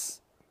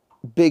these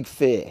big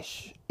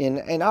fish,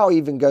 and I'll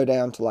even go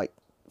down to like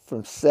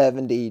from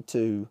 70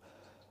 to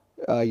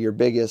your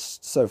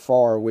biggest so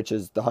far, which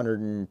is the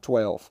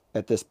 112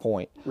 at this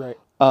point. Right.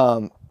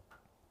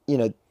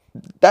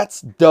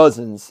 That's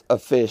dozens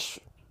of fish,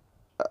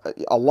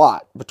 a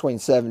lot, between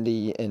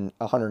 70 and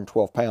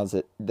 112 pounds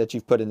that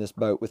you've put in this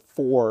boat, with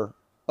 4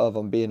 of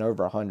them being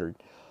over 100.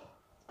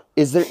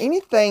 Is there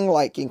anything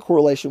like in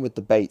correlation with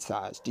the bait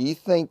size? Do you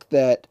think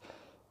that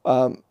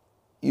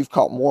you've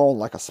caught more on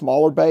like a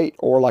smaller bait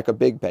or like a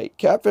big bait?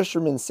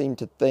 Catfishermen seem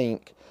to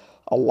think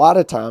a lot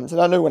of times,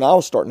 and I knew when I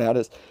was starting out,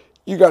 is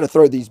you got to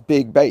throw these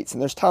big baits,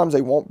 and there's times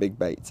they want big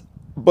baits.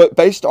 But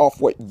based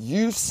off what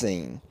you've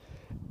seen,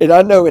 and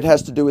I know it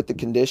has to do with the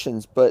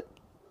conditions, but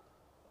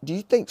do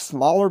you think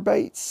smaller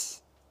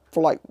baits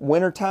for like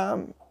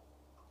wintertime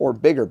or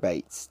bigger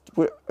baits?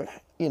 What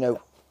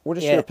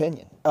is your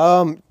opinion?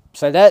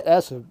 So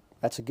that's a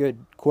That's a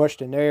good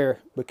question there,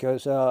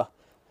 because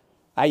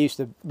I used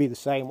to be the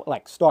same,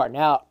 like starting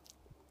out,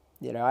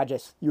 you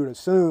would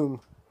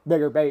assume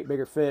bigger bait,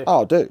 bigger fish.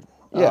 Oh, dude.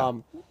 Yeah.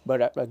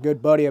 But a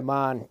good buddy of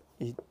mine,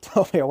 he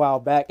told me a while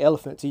back,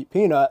 elephants eat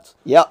peanuts.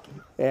 Yep.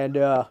 And,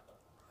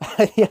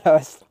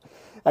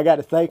 I got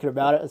to thinking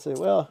about it. I said,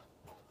 well,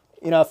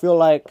 I feel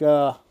like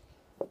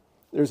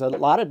there's a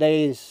lot of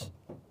days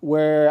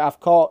where I've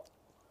caught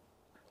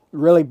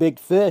really big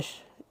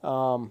fish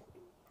on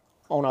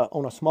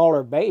a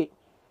smaller bait.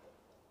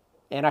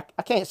 And I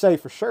can't say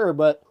for sure,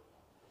 but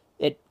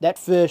that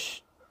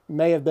fish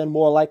may have been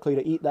more likely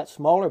to eat that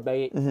smaller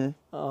bait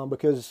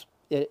because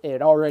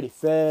it already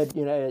fed.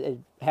 It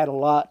had a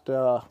lot,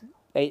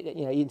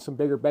 eating some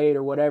bigger bait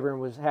or whatever,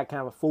 and had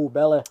kind of a full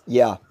belly.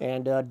 Yeah.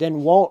 And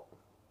didn't want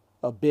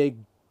a big,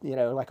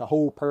 like a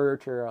whole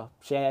perch or a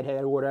shad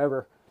head or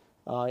whatever.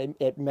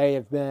 It may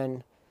have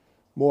been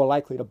more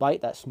likely to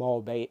bite that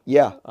small bait.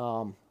 Yeah.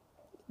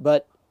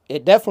 But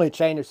it definitely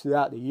changes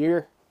throughout the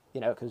year,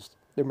 because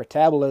their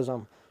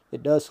metabolism,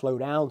 it does slow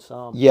down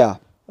some. Yeah.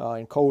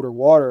 In colder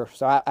water.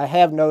 So I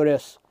have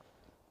noticed,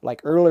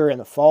 like earlier in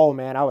the fall,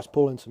 man, I was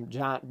pulling some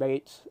giant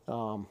baits,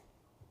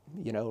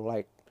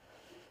 like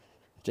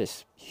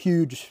just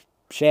huge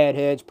shad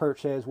heads,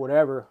 perch heads,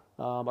 whatever,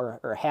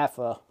 or half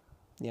a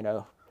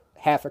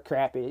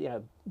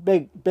crappie,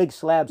 big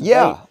slabs of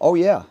bait. Oh,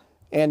 yeah.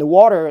 And the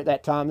water at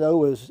that time, though,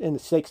 was in the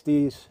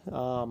 60s,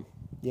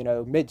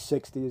 mid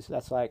 60s.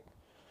 That's like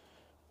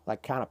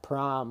kind of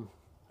prime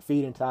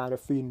feeding time. They're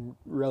feeding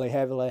really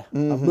heavily.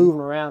 I'm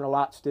moving around a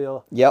lot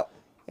still. Yep.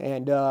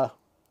 And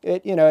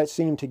it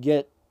seemed to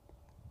get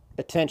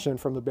attention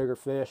from the bigger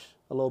fish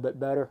a little bit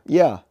better.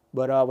 Yeah.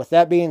 But with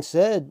that being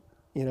said,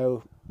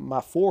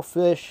 my 4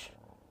 fish,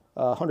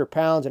 100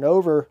 pounds and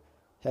over,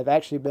 have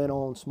actually been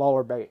on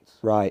smaller baits.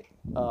 Right.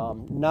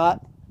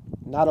 Not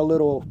a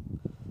little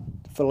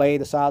fillet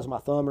the size of my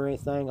thumb or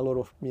anything, a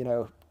little,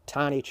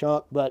 tiny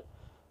chunk, but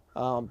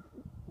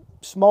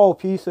small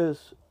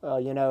pieces,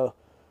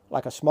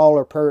 like a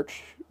smaller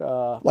perch.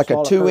 Like a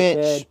smaller 2-inch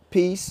perch head.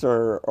 piece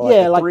or like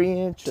a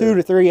 3-inch? 2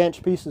 to 3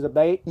 inch pieces of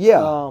bait.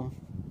 Yeah.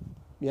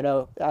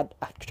 I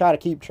try to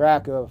keep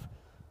track of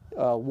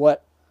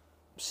what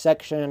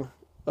section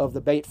of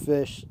the bait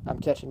fish I'm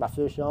catching my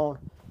fish on.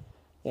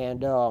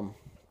 And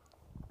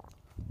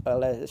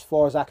as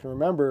far as I can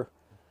remember,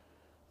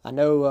 I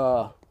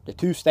know the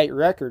 2 state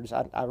records.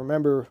 I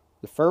remember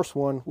the first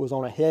one was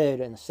on a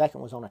head and the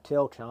second was on a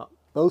tail chunk.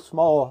 Both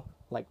small,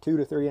 like 2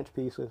 to 3 inch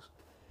pieces.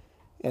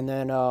 And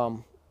then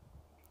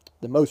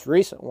the most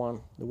recent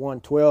one, the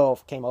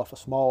 112, came off a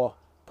small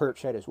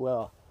perch head as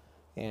well.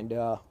 And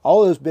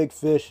all those big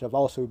fish have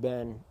also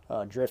been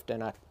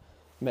drifting. I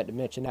meant to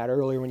mention that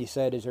earlier when you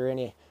said, is there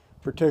any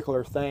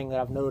particular thing that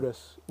I've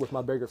noticed with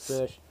my bigger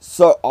fish?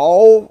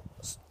 So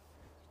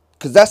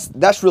because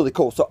that's really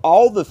cool. So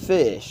all the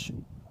fish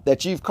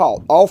that you've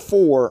caught, all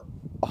 4,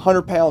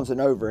 100 pounds and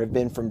over, have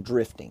been from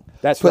drifting.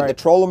 That's putting right.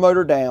 the trolling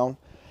motor down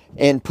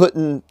and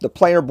putting the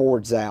planer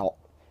boards out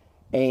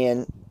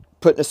and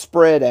putting a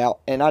spread out.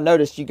 And I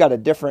noticed you got a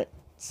different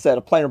set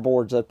of planer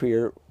boards up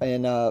here.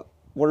 And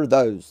what are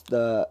those?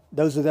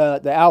 Those are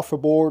the Alpha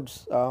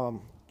boards.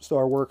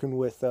 Started working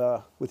with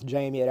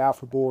Jamie at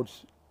Alpha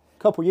Boards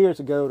a couple years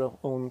ago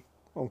on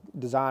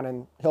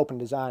helping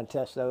design and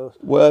test those.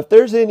 Well, if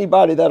there's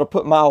anybody that'll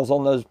put miles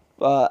on those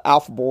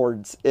Alpha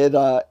boards,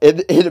 it'll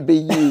be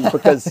you,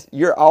 because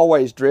you're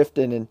always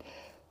drifting. And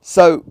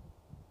so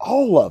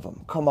all of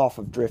them come off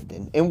of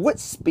drifting. And what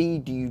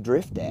speed do you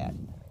drift at?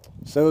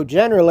 So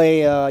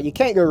generally, you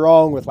can't go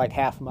wrong with like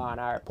half a mile an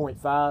hour at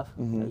 0.5.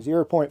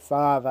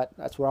 0.5,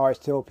 that's what I always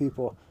tell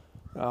people.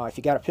 If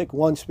you got to pick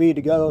one speed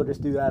to go,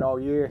 just do that all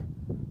year.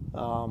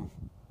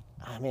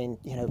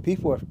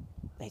 People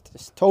they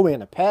just told me in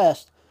the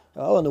past,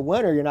 in the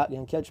winter you're not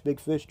going to catch big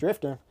fish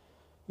drifting.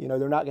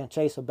 They're not going to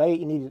chase a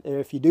bait.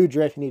 If you do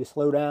drift, you need to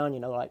slow down.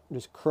 Like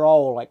just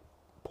crawl like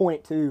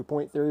 0.2,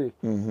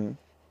 0.3.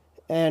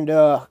 And it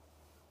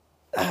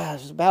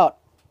was about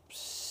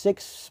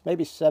 6,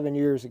 maybe 7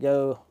 years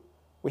ago.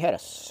 We had a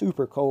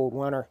super cold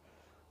winter,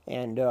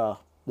 and the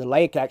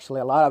lake, actually,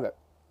 a lot of it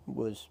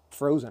was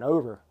frozen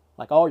over.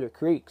 Like all your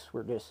creeks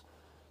were just,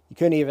 you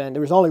couldn't even,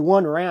 there was only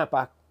one ramp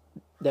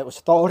that was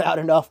thawed out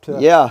enough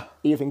to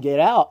even get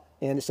out.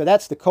 And so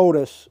that's the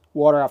coldest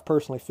water I've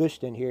personally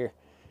fished in here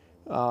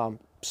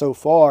so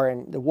far.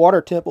 And the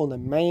water temp on the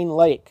main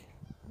lake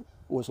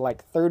was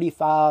like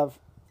 35,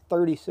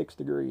 36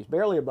 degrees,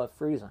 barely above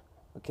freezing.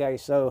 Okay,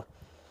 so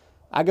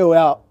I go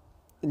out,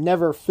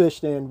 never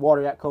fished in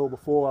water that cold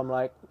before. I'm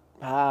like,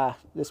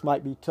 this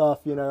might be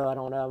tough, I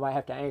don't know. I might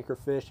have to anchor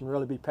fish and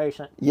really be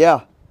patient.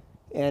 Yeah.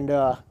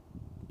 And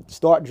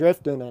start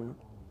drifting, and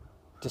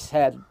just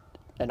had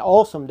an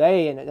awesome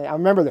day. And I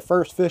remember the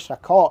first fish I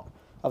caught,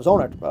 I was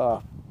on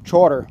a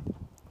charter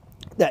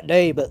that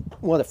day, but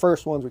one of the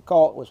first ones we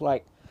caught was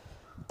like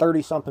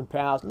 30-something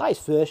pounds, nice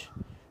fish.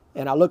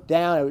 And I looked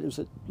down, it was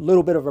a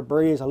little bit of a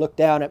breeze. I looked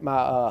down at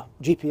my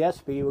GPS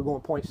speed, we're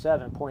going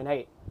 0.7,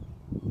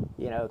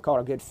 0.8. Caught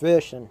a good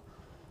fish, and,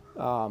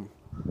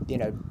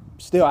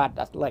 still, I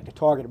like to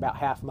target about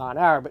half a mile an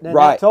hour. But then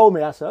Right. that told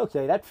me, I said,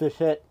 okay, that fish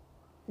hit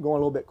going a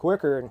little bit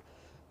quicker. And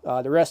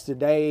the rest of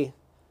the day,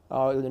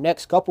 the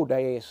next couple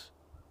days,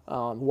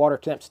 water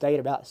temp stayed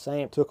about the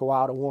same. Took a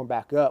while to warm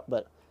back up,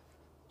 but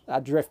I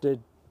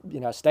drifted,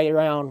 stayed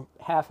around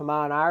half a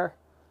mile an hour,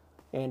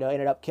 and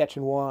ended up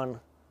catching one.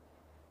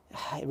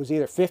 It was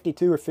either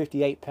 52 or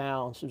 58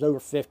 pounds. It was over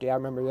 50. I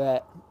remember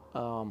that.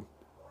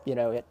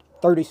 At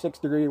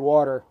 36-degree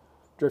water,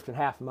 drifting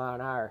half a mile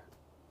an hour.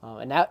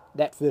 And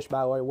that fish,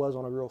 by the way, was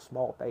on a real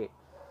small bait.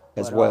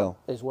 As well.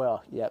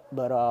 Yeah.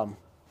 But, I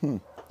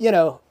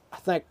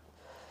think,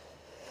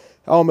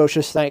 I almost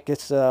just think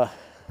it's the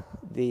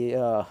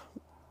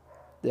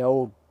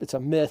old, it's a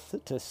myth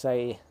to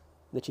say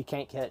that you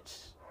can't catch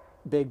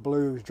big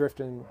blues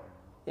drifting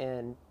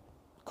in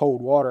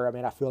cold water. I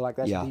mean, I feel like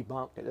that's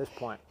debunked at this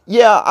point.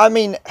 Yeah, I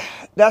mean,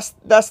 that's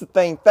the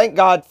thing. Thank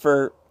God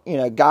for,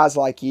 guys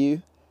like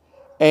you,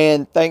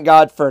 and thank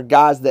God for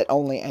guys that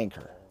only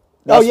anchor.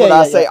 That's what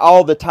I say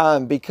all the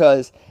time,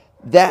 because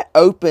that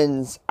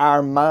opens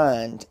our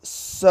mind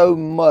so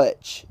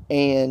much.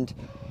 And,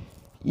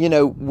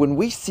 when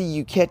we see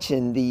you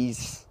catching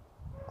these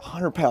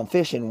 100-pound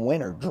fish in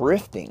winter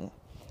drifting,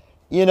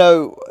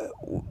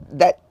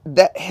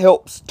 that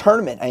helps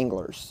tournament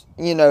anglers,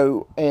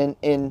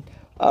 and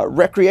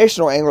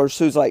recreational anglers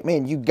who's like,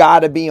 man, you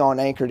got to be on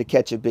anchor to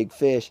catch a big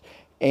fish.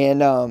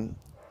 And,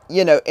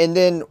 and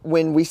then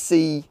when we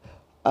see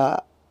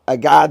a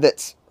guy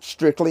that's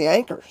strictly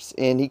anchors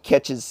and he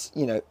catches,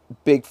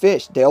 big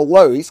fish, Dale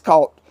Lowe, he's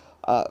caught,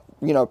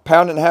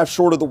 pound and a half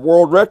short of the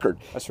world record.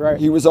 That's right.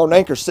 He was on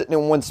anchor sitting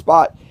in one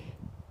spot.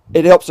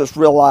 It helps us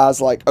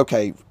realize, like,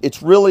 okay,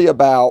 it's really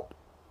about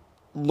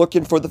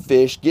looking for the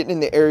fish, getting in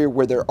the area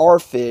where there are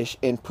fish,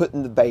 and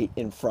putting the bait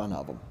in front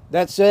of them.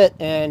 That's it,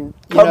 and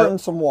covering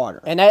some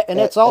water. And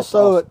it's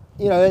also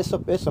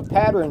awesome. it's a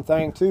pattern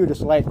thing too,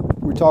 just like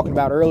we were talking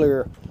about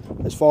earlier,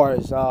 as far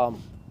as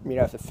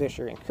if the fish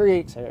are in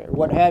creeks or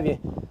what have you.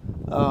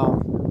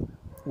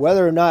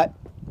 Whether or not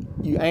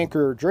you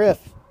anchor or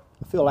drift,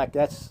 I feel like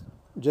that's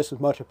just as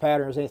much a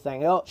pattern as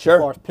anything else. Sure.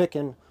 As far as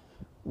picking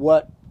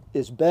what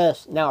is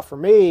best. Now, for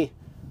me,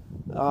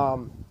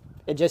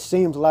 it just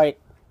seems like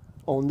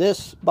on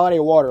this body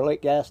of water,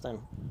 Lake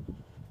Gaston,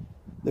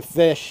 the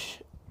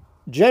fish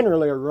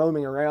generally are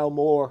roaming around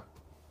more,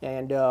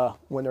 and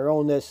when they're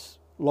on this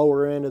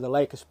lower end of the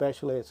lake,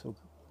 especially, it's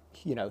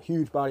a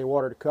huge body of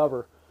water to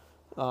cover.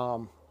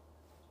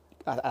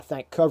 I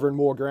think covering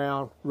more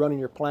ground, running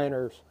your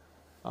planters,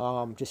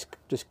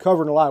 just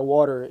covering a lot of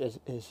water is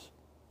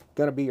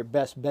going to be your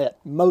best bet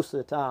most of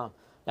the time.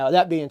 Now,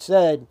 that being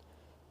said,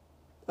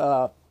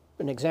 an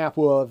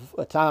example of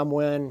a time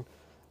when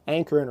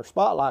anchoring or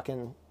spot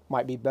locking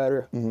might be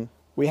better. Mm-hmm.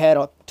 We had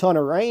a ton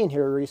of rain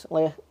here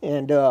recently,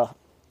 and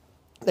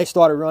they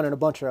started running a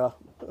bunch of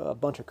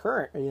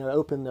current.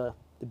 Opened the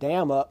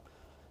dam up,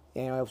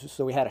 and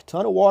so we had a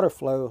ton of water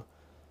flow.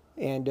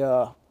 And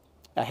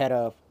I had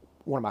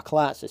one of my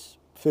clients that's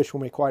fished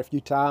with me quite a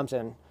few times,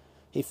 and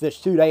he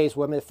fished 2 days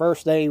with me. The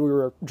first day we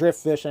were drift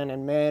fishing,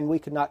 and man, we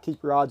could not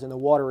keep rods in the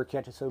water. We're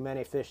catching so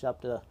many fish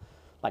up to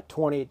like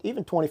 20,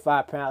 even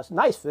 25 pounds.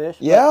 Nice fish,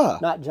 yeah,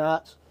 not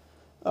giants.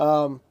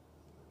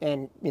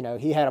 And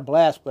he had a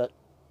blast, but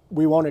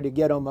we wanted to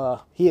get him.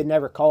 He had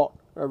never caught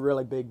a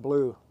really big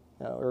blue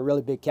or a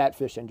really big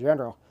catfish in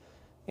general.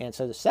 And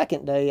so the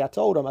second day, I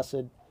told him, I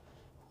said,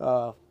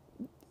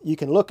 you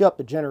can look up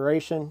the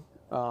generation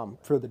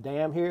for the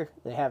dam here.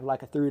 They have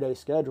like a 3-day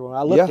schedule. And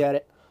I looked at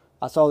it.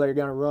 I saw they were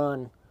going to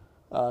run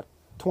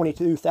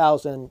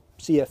 22,000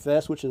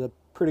 CFS, which is a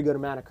pretty good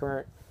amount of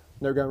current.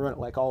 And they're going to run it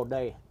like all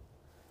day.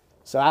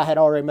 So I had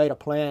already made a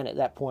plan at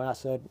that point. I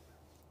said,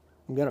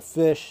 I'm going to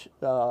fish,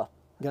 going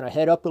to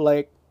head up the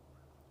lake,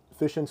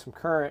 fishing some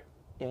current,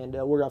 and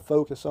we're going to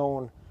focus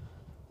on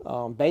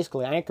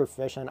basically anchor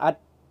fishing.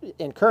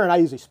 In current, I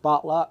usually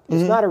spot lock.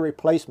 It's not a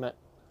replacement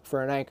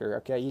for an anchor.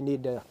 Okay, you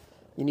need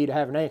to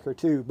have an anchor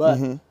too, but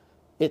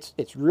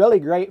it's really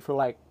great for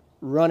like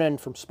running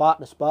from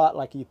spot to spot.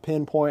 Like you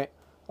pinpoint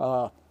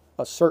a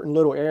certain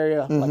little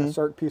area, like a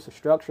certain piece of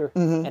structure,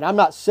 and I'm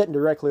not sitting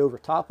directly over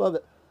top of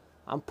it.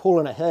 I'm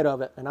pulling ahead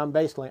of it, and I'm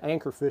basically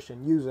anchor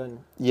fishing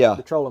using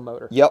the trolling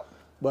motor. Yep.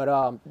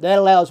 But that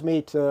allows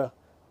me to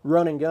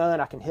run and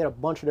gun. I can hit a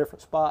bunch of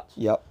different spots.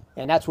 Yep.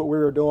 And that's what we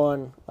were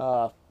doing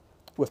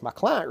with my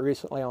client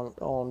recently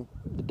on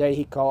the day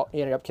he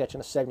ended up catching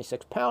a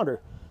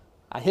 76-pounder.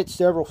 I hit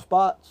several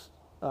spots,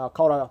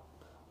 caught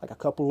a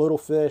couple little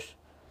fish,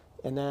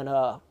 and then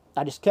I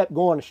just kept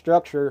going to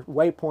structure,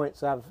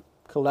 waypoints I've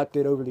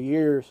collected over the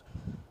years.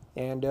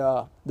 And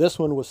this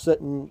one was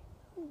sitting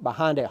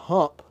behind a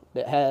hump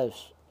that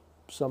has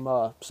some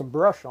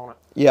brush on it.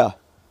 Yeah.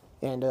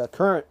 And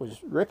current was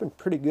ripping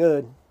pretty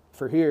good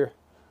for here.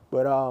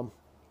 But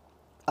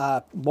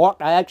I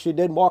actually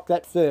did mark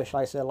that fish.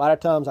 Like I said, a lot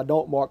of times I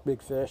don't mark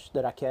big fish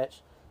that I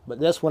catch. But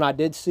this one I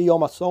did see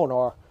on my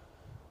sonar.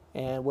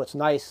 And what's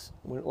nice,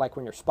 like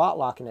when you're spot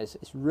locking, is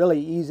it's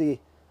really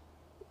easy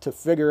to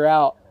figure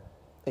out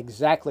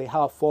exactly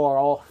how far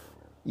off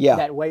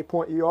that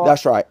waypoint you are.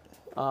 That's right.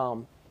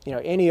 you know,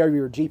 any of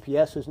your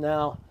GPSs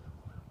now,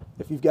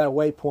 if you've got a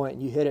waypoint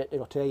and you hit it,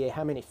 it'll tell you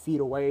how many feet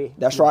away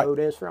That's your right. boat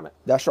is from it.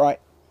 That's right.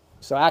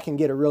 So I can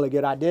get a really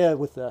good idea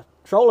with the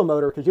trolling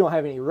motor because you don't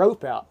have any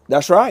rope out.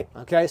 That's right.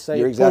 Okay, so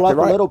You're you exactly pull up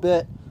right. a little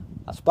bit,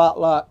 a spot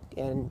lock,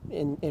 and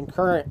in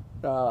current,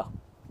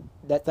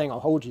 that thing will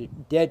hold you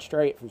dead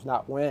straight if there's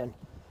not wind.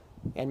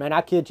 And man,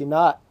 I kid you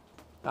not,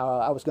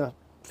 I was going to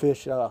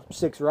fish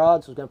 6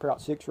 rods. I was going to put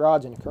out 6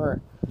 rods in the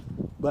current,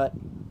 but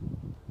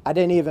I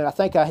didn't even. I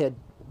think I had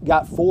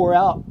got 4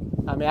 out.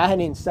 I mean, I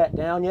hadn't even sat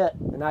down yet,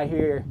 and I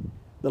hear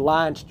the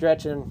line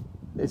stretching.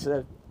 It's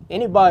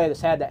anybody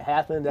that's had that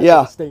happen. That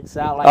Yeah. stinks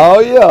out. Like, Oh,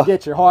 yeah.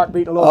 Get your heart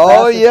beating a little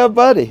Oh, faster. yeah,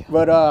 buddy.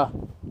 But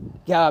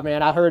God,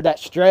 man, I heard that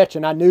stretch,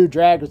 and I knew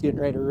drag was getting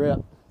ready to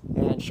rip.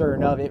 And sure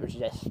enough, it was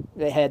just,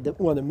 they had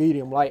one of the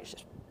medium lights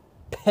just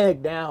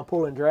pegged down,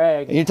 pulling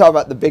drag. And you talk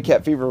about the Big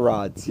Cat Fever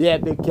rods. Yeah,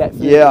 big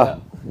catfish. Yeah.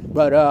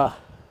 But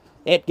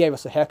it gave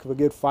us a heck of a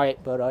good fight,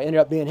 but ended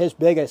up being his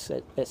biggest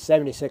at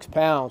 76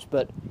 pounds.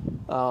 But,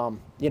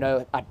 you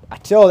know, I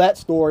tell that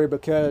story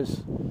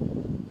because,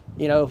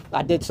 you know,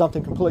 I did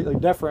something completely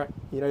different.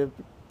 You know,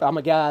 I'm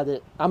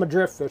a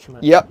drift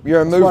fisherman. Yep,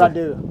 you're a That's mover. what I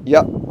do.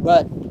 Yep.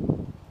 But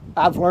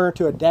I've learned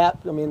to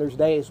adapt. I mean, there's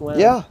days when,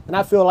 Yeah. and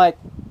I feel like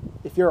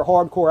if you're a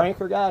hardcore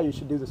anchor guy, you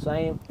should do the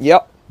same.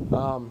 Yep.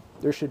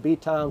 There should be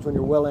times when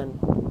you're willing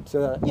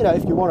to, you know,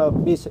 if you want to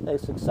be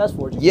as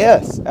successful as you can.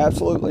 Yes,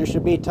 absolutely. There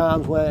should be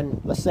times when,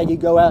 let's say you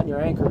go out and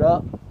you're anchored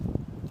up,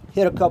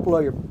 hit a couple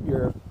of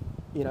your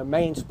you know,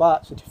 main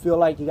spots that you feel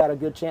like you got a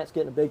good chance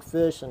getting a big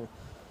fish and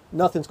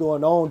nothing's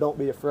going on. Don't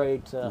be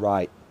afraid to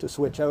Right. to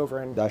switch over.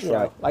 And That's you know,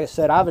 right. like I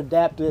said, I've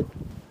adapted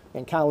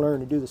and kind of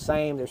learned to do the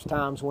same. There's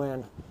times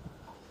when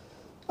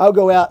I'll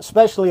go out,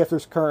 especially if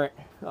there's current.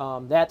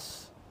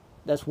 That's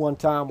one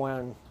time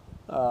when,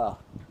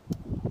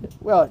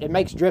 well, it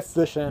makes drift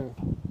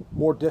fishing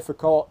more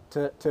difficult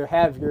to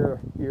have your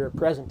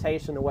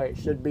presentation the way it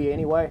should be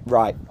anyway.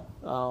 Right.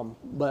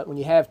 But when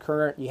you have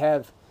current, you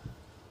have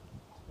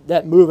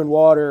that moving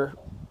water.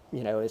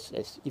 You know,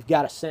 it's you've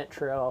got a scent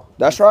trail.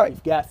 That's right.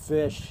 You've got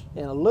fish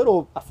in a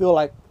little, I feel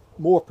like,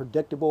 more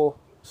predictable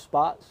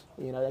spots.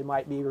 You know, they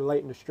might be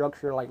relating to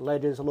structure like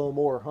ledges, a little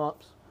more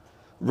humps.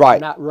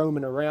 Right. Not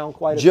roaming around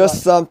quite as Just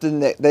much.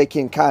 something that they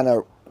can kind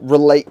of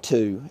relate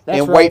to That's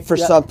and right. wait for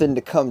Yep. something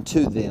to come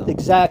to them.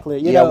 Exactly.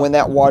 You Yeah, know, when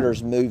that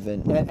water's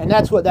moving. and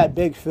that's what that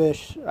big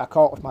fish I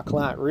caught with my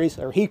client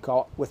recently, or he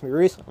caught with me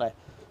recently.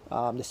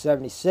 The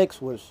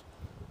 76 was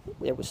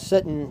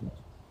sitting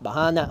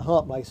behind that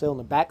hump, like I said, on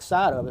the back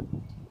side of it,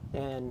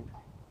 and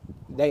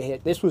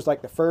this was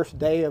like the first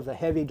day of the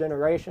heavy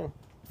generation,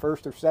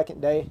 first or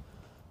second day,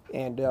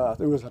 and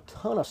there was a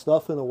ton of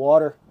stuff in the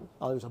water.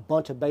 There was a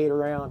bunch of bait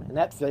around, and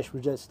that fish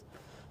was just,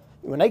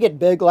 when they get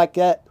big like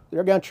that,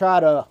 they're going to try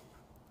to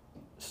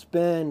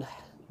spend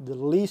the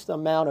least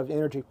amount of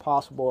energy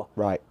possible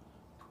Right.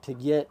 to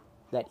get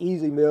that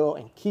easy meal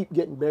and keep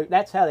getting big.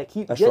 That's how they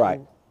keep That's getting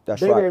right. That's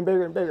bigger right. and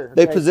bigger and bigger.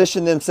 They okay?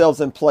 position themselves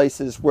in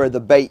places where the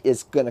bait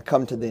is going to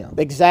come to them.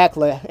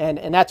 Exactly,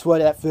 and that's what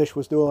that fish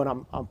was doing.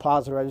 I'm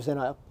positive it was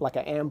in like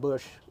an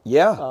ambush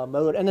Yeah.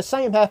 mode, and the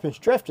same happens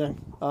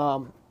drifting.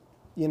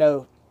 You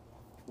know,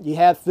 you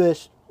have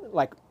fish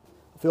like,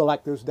 I feel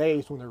like those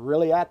days when they're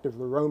really active,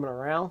 they're roaming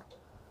around.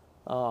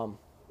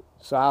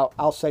 So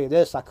I'll say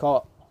this: I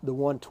caught the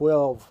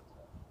 112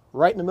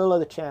 right in the middle of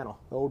the channel,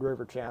 the Old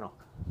River Channel.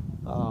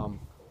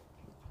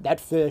 That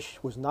fish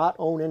was not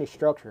on any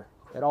structure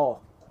at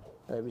all.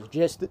 It was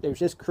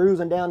just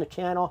cruising down the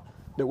channel.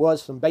 There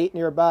was some bait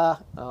nearby.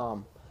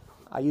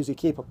 I usually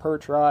keep a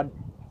perch rod.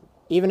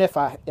 Even if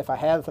I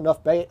have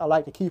enough bait, I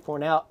like to keep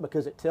one out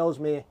because it tells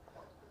me,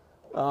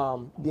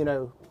 you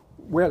know,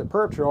 where the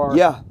perch are.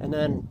 Yeah. And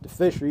then the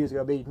fish are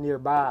usually going to be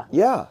nearby.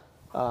 Yeah.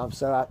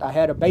 So I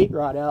had a bait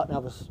rod out and I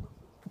was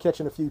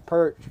catching a few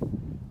perch.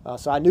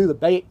 So I knew the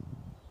bait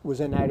was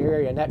in that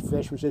area and that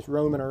fish was just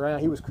roaming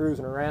around. He was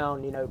cruising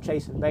around, you know,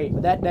 chasing bait.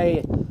 But that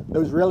day,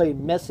 those really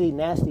messy,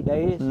 nasty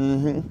days,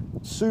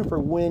 super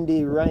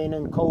windy,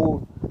 raining,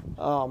 cold,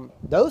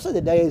 those are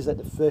the days that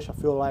the fish, I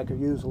feel like, are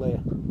usually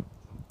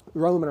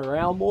roaming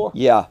around more.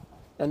 Yeah.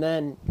 And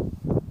then,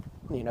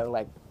 you know,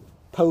 like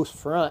post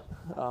front,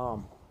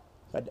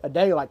 a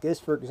day like this,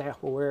 for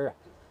example, where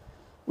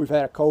we've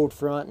had a cold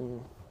front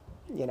and,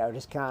 you know,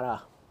 just kind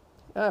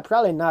of,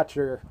 probably not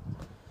your,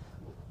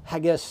 I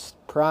guess,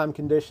 prime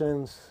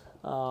conditions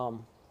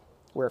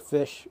where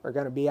fish are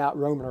going to be out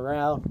roaming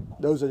around.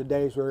 Those are the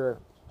days where,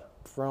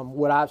 from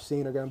what I've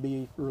seen, are going to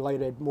be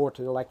related more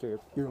to like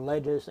your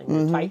ledges and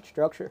your tight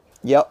structure.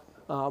 Yep.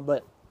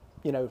 But,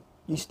 you know,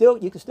 you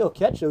can still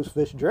catch those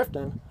fish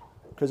drifting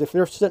because if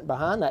they're sitting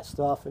behind that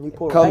stuff and you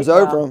pull Comes a bait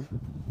over down,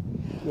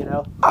 them. you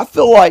know. I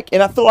feel like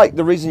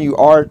the reason you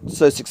are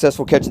so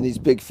successful catching these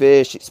big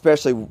fish,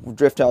 especially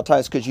drifting all the time,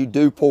 is because you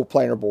do pull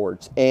planer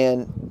boards.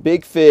 And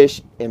big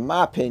fish, in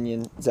my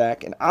opinion,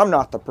 Zach, and I'm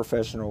not the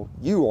professional,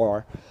 you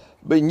are,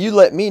 but you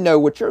let me know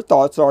what your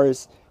thoughts are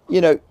is, you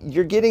know,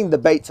 you're getting the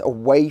baits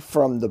away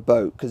from the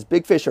boat because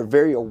big fish are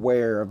very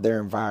aware of their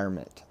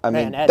environment. I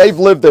mean, Man, they've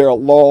lived there a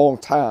long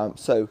time.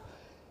 So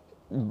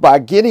by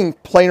getting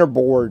planer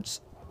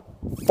boards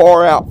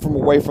far out from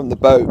away from the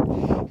boat,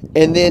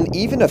 and then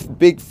even a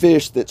big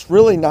fish that's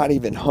really not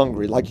even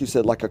hungry, like you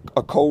said, like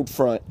a cold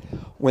front,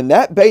 when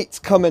that bait's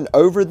coming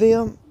over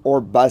them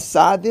or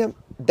beside them,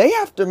 they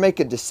have to make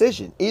a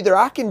decision. Either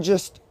I can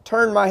just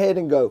turn my head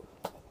and go,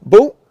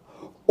 boom,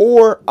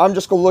 or I'm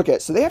just going to look at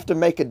it. So they have to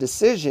make a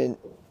decision,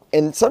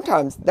 and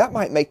sometimes that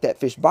might make that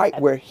fish bite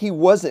where he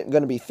wasn't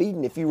going to be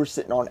feeding if you were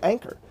sitting on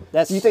anchor.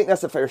 Do you think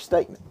that's a fair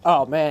statement?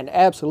 Oh, man,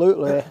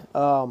 absolutely.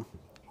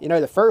 You know,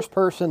 the first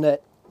person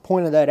that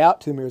pointed that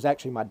out to me was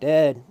actually my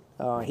dad.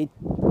 He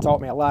taught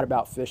me a lot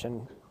about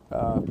fishing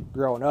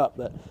growing up,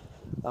 but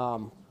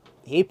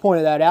he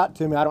pointed that out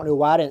to me. I don't know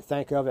why I didn't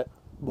think of it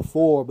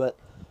before, but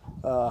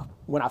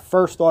when I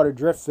first started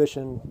drift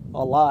fishing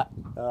a lot,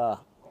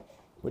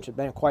 which had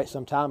been quite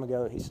some time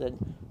ago, he said,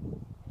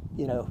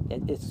 you know,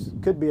 it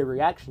could be a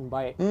reaction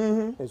bite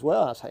as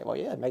well. I was like, well,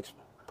 yeah, it makes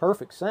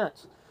perfect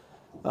sense.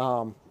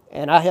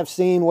 And I have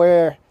seen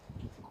where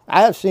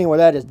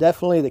that is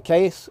definitely the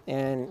case,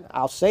 and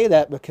I'll say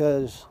that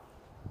because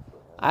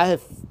I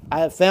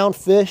have found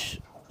fish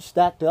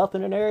stacked up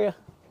in an area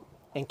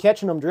and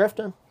catching them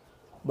drifting,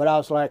 but I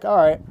was like, all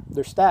right,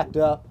 they're stacked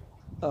up.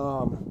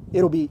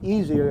 It'll be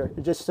easier,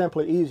 just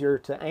simply easier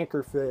to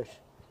anchor fish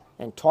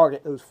and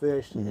target those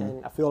fish,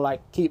 and I feel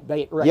like keep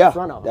bait right in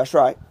front of them. That's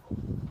right.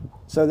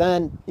 So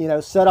then, you know,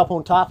 set up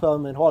on top of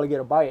them and hardly get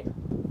a bite.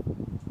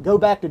 Go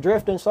back to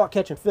drifting, start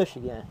catching fish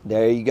again.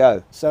 There you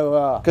go.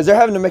 So because they're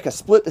having to make a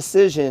split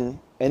decision,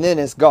 and then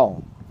it's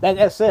gone.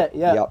 That's it.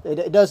 Yeah, Yep.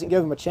 it doesn't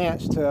give them a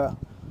chance to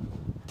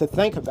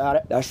think about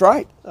it. That's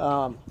right.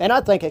 And I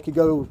think it could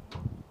go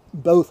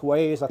both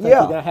ways. I think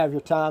you're going to have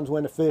your times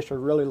when the fish are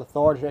really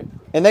lethargic,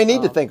 and they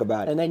need to think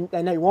about it,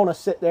 and they want to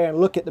sit there and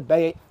look at the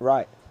bait.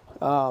 Right.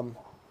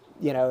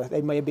 You know,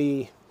 they may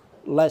be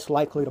less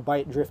likely to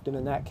bite drifting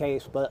in that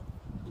case, but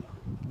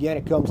again,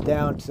 it comes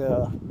down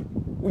to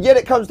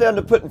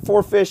putting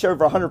 4 fish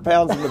over 100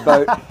 pounds in the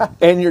boat,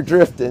 and you're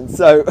drifting.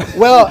 So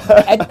well,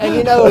 and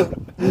you know,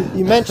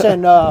 you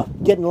mentioned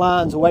getting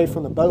lines away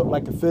from the boat,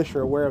 like the fish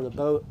are aware of the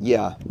boat.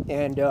 Yeah.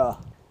 And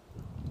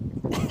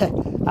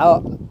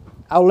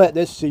I'll let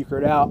this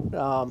secret out,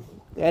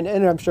 and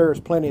I'm sure there's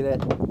plenty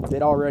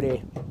that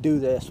already do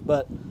this,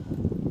 but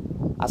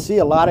I see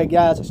a lot of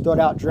guys that start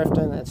out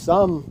drifting, and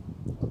some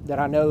that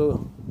I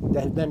know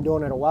that have been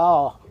doing it a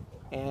while,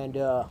 and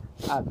I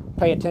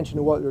pay attention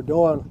to what they're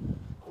doing,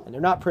 and they're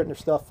not putting their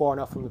stuff far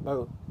enough from the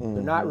boat.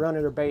 They're not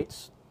running their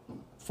baits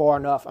far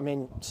enough. I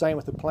mean, same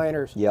with the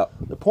planers. Yep.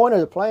 The point of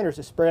the planers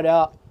is spread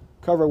out,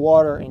 cover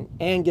water,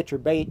 and get your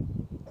bait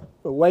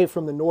away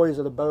from the noise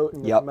of the boat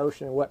and the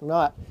motion and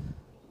whatnot.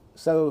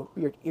 So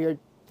you're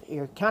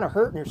kind of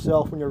hurting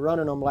yourself when you're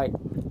running them like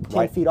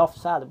 10 feet off the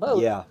side of the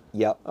boat. Yeah.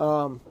 Yep.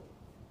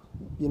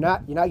 You're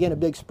not getting a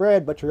big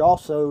spread, but you're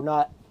also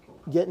not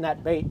getting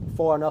that bait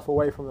far enough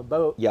away from the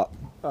boat. Yep.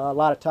 A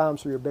lot of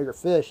times for your bigger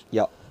fish.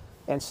 Yep.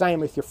 And same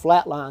with your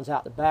flat lines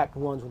out the back, the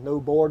ones with no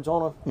boards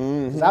on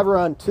them. Because I've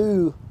run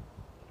 2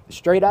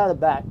 straight out of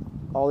the back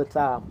all the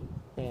time,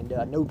 and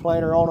no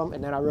planer on them.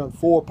 And then I run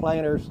 4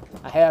 planers.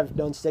 I have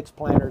done 6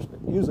 planers, but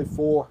usually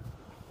 4.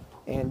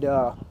 And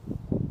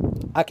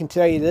I can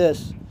tell you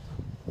this,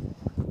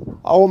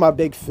 all my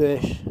big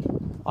fish,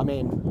 I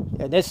mean,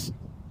 and this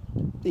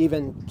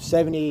even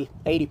 70,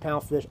 80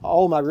 pound fish,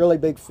 all my really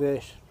big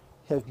fish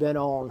have been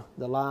on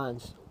the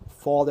lines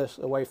farthest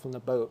away from the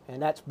boat.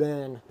 And that's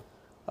been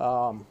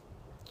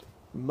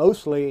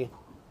mostly,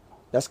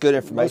 that's good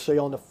information. Mostly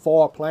on the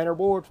far planer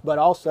boards, but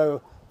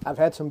also I've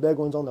had some big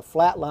ones on the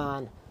flat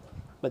line.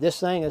 But this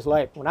thing is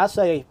like, when I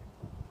say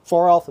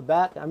far off the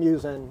back, I'm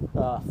using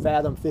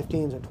Fathom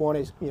 15s and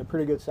 20s, you know,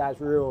 pretty good sized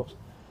reels.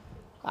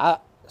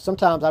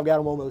 Sometimes I've got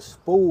them almost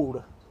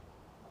spooled.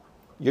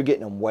 You're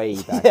getting them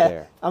way back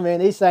there. I mean,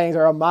 these things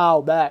are a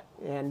mile back,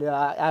 and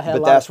I had.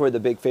 But that's where the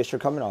big fish are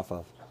coming off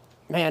of.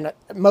 Man,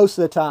 most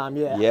of the time,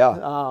 yeah.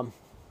 Yeah.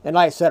 And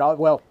like I said,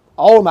 well,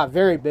 all of my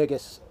very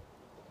biggest,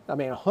 I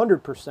mean,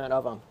 100%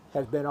 of them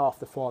have been off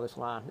the farthest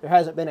line. There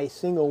hasn't been a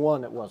single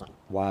one that wasn't.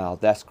 Wow,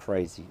 that's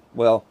crazy.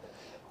 Well,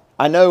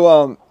 I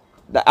know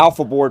the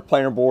Alpha board,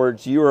 planer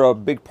boards, you were a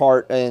big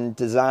part in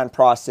design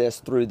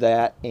process through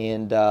that,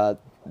 and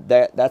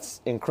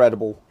that's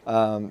incredible.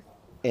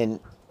 And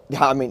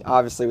I mean,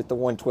 obviously with the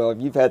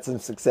 112, you've had some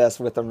success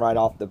with them right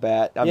off the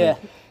bat. I mean,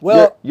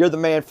 well, you're the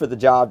man for the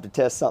job to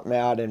test something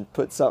out and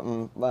put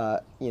something,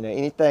 you know,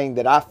 anything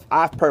that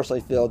I personally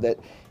feel that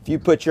if you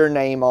put your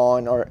name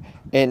on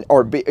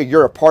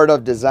you're a part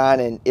of design,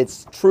 and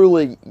it's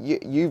truly,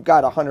 you've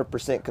got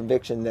 100%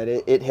 conviction that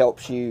it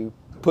helps you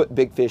put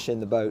big fish in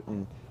the boat,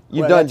 and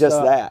you've done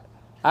just that.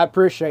 I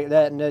appreciate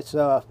that, and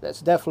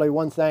that's definitely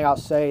one thing I'll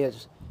say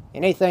is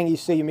anything you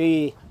see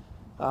me,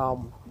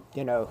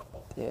 you know,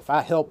 if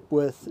I help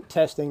with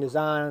testing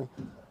design,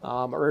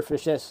 or if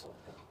it's just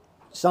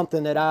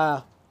something that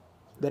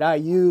I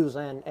use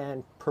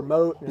and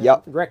promote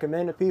and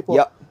recommend to people,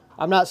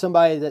 I'm not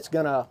somebody that's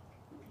gonna,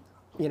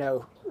 you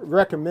know,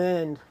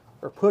 recommend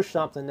or push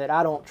something that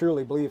I don't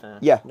truly believe in.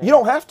 Yeah, you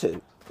don't have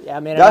to. Yeah, I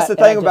mean, that's the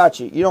thing about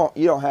you. You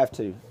don't have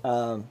to,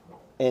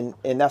 and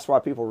that's why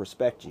people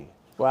respect you.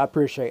 Well, I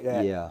appreciate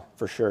that. Yeah,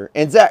 for sure.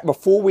 And Zakk,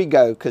 before we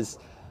go, because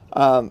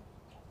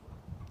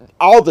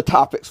all the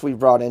topics we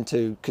brought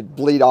into could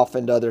bleed off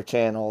into other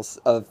channels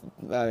of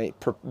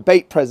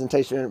bait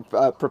presentation,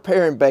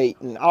 preparing bait,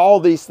 and all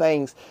these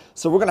things.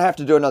 So we're going to have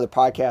to do another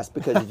podcast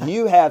because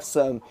you have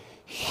some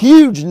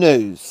huge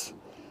news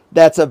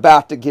that's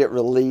about to get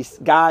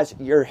released. Guys,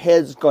 your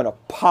head's going to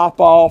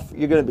pop off.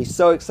 You're going to be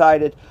so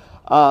excited.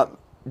 I'm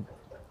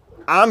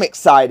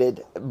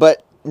excited,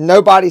 but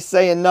nobody's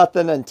saying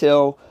nothing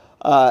until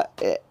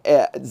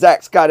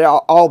Zakk's got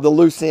all the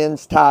loose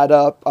ends tied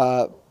up.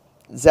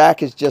 Zakk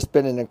has just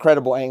been an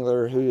incredible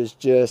angler who has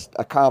just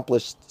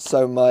accomplished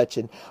so much.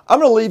 And I'm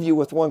going to leave you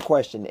with one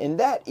question, and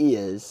that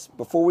is,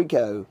 before we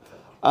go,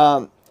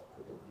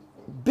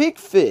 big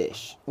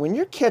fish, when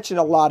you're catching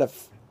a lot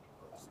of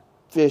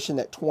fish in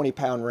that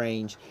 20-pound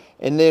range,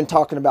 and then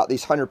talking about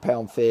these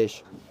 100-pound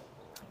fish,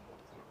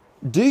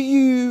 do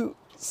you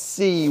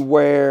see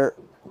where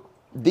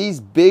these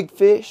big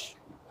fish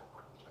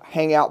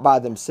hang out by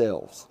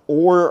themselves?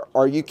 Or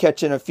are you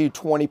catching a few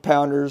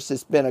 20-pounders,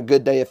 it's been a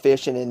good day of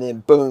fishing, and then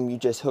boom, you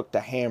just hooked a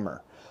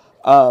hammer?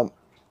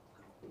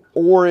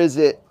 Or is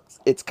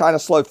it's kind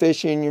of slow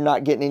fishing, you're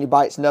not getting any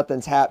bites,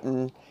 nothing's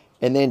happening,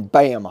 and then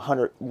bam,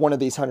 one of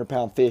these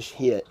 100-pound fish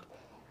hit?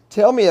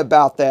 Tell me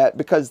about that,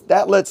 because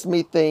that lets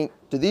me think,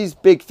 do these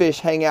big fish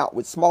hang out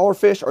with smaller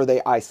fish, or are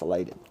they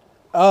isolated?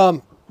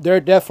 They're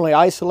definitely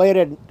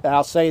isolated.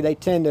 I'll say they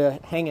tend to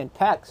hang in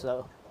packs,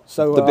 though.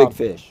 So the big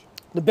fish.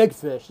 The big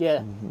fish,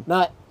 yeah.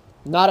 Not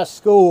a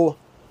school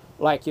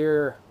like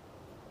your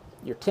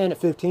 10 to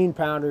 15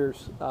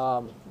 pounders.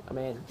 I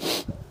mean,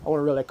 I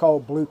wouldn't really call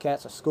blue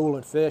cats a school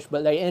of fish,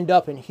 but they end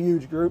up in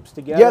huge groups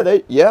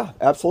together. Yeah,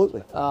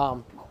 absolutely.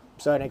 So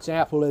an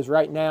example is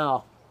right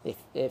now,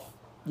 if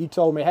you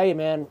told me, hey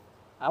man,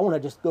 I want to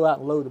just go out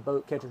and load the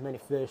boat, catch as many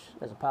fish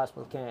as I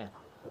possibly can.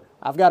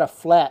 I've got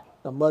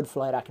a mud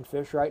flat I can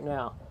fish right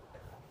now,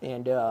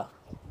 and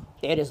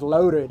it is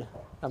loaded.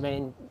 I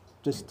mean,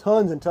 just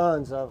tons and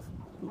tons of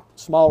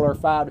smaller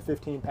 5 to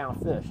 15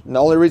 pound fish. And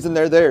the only reason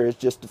they're there is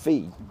just to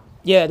feed.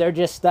 Yeah, they're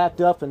just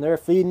stacked up and they're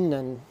feeding,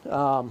 and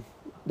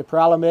the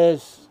problem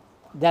is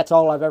that's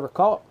all I've ever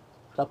caught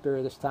up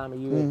there this time of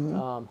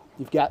year.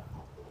 You've got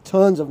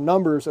tons of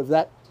numbers of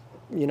that,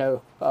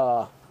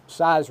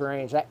 size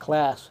range, that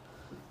class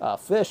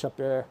fish up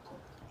there,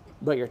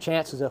 but your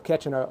chances of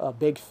catching a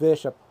big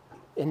fish up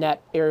in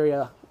that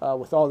area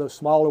with all those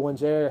smaller ones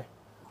there,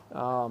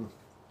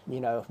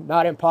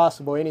 not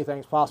impossible,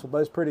 anything's possible, but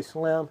it's pretty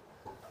slim.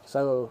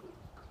 So,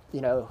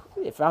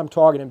 if I'm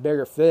targeting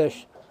bigger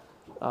fish,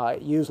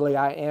 usually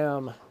I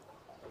am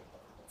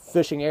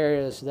fishing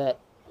areas that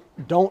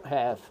don't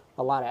have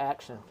a lot of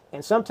action.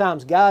 And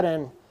sometimes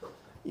guiding,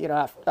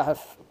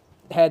 I've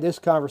had this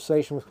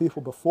conversation with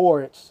people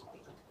before,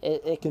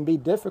 it can be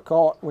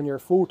difficult when you're a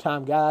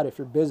full-time guide, if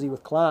you're busy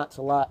with clients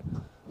a lot,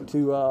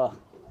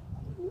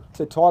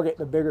 to target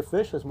the bigger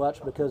fish as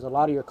much, because a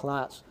lot of your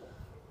clients,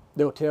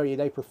 they'll tell you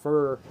they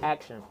prefer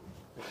action.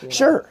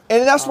 Sure.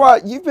 And that's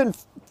why you've been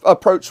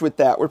approached with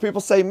that, where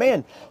people say,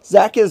 man,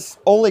 Zakk has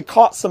only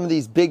caught some of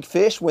these big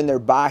fish when they're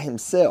by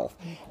himself.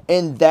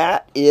 And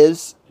that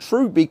is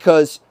true,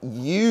 because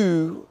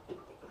you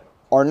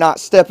are not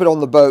stepping on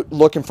the boat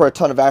looking for a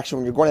ton of action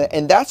when you're going to.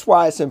 And that's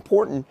why it's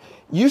important.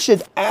 You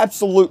should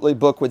absolutely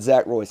book with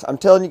Zakk Royce. I'm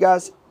telling you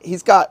guys, he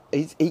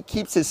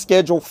keeps his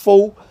schedule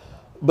full.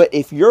 But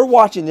if you're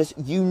watching this,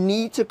 you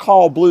need to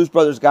call Blues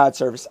Brothers Guide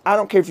Service. I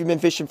don't care if you've been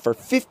fishing for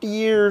 50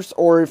 years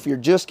or if you're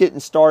just getting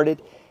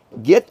started.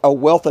 Get a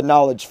wealth of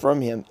knowledge from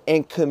him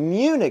and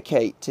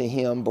communicate to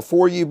him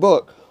before you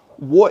book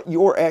what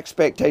your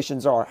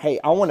expectations are. Hey,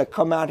 I want to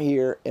come out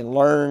here and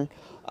learn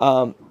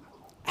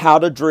how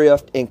to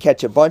drift and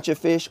catch a bunch of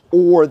fish.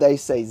 Or they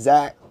say,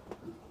 Zakk,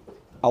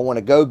 I want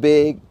to go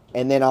big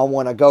and then I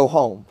want to go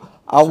home.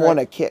 I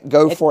want to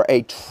go for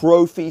a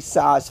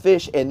trophy-sized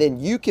fish, and then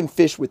you can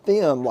fish with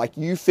them like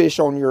you fish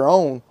on your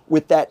own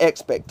with that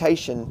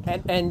expectation.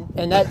 And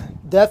that's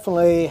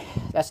definitely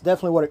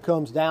what it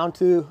comes down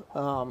to.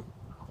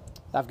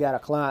 I've got a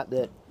client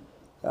that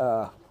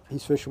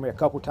he's fished with me a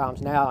couple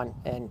times now,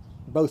 and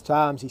both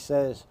times he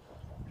says,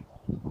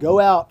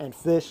 go out and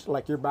fish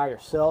like you're by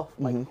yourself,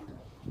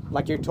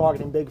 like you're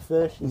targeting big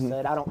fish. He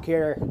said, I don't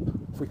care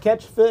if we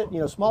catch fish,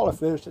 smaller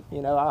fish,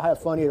 I'll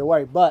have fun either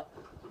way, but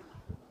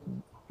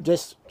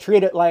just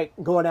treat it like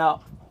going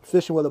out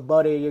fishing with a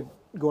buddy. You're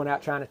going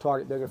out trying to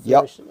target bigger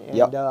fish.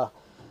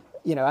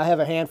 And, I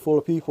have a handful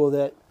of people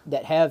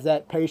that have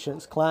that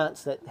patience,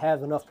 clients that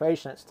have enough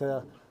patience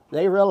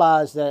they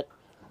realize that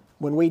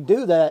when we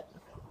do that,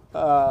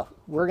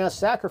 we're going to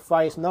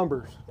sacrifice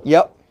numbers.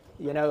 Yep.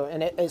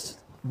 And it's...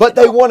 But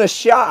they want a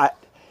shot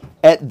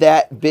at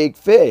that big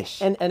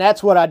fish. And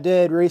that's what I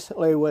did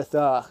recently with,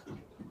 I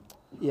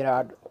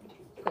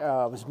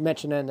was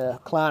mentioning the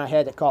client I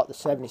had that caught the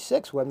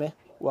 76 with me.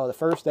 Well, the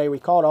first day we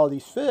caught all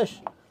these fish,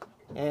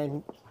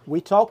 and we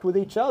talked with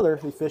each other.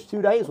 He fished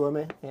 2 days with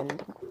me,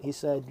 and he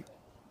said,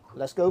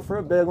 let's go for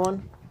a big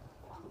one.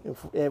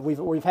 If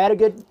we've had a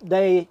good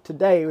day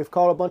today. We've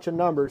caught a bunch of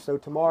numbers. So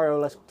tomorrow,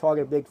 let's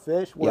target a big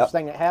fish. Worst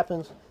thing that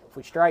happens, if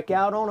we strike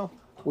out on them,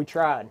 we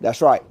tried.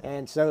 That's right.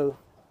 And so,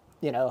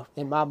 you know,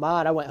 in my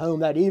mind, I went home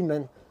that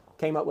evening,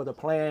 came up with a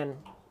plan.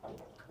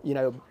 You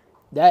know,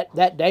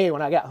 that day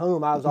when I got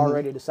home, I was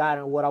already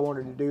deciding what I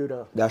wanted to do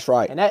to. That's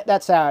right. And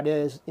that's how it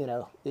is. You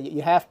know,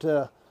 you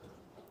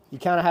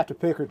kind of have to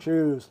pick or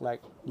choose.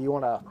 Like, do you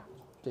want to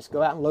just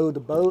go out and load the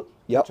boat,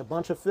 catch a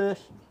bunch of fish?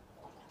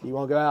 You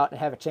want to go out and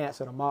have a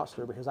chance at a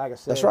monster? Because, like I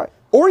said, that's right.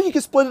 Or you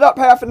can split it up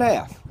half and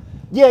half.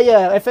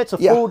 Yeah. If it's a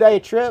full day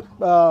trip,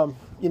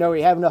 you know,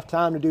 you have enough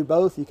time to do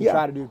both. You can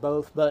try to do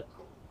both. But,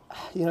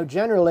 you know,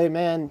 generally,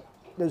 man,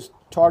 there's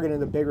targeting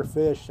the bigger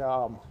fish.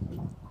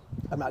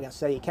 I'm not going to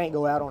say you can't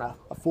go out on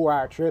a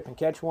 4-hour trip and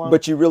catch one.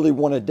 But you really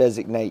want to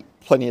designate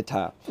plenty of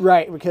time.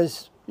 Right,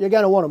 because you're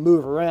going to want to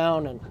move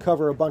around and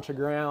cover a bunch of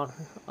ground.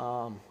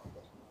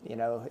 You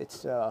know,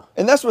 it's...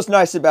 And that's what's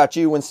nice about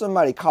you. When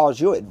somebody calls,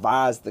 you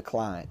advise the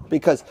client.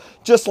 Because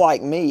just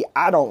like me,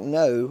 I don't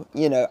know.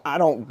 You know, I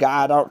don't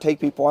guide. I don't take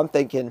people. I'm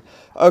thinking,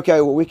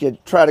 okay, well, we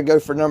could try to go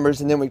for numbers,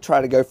 and then we try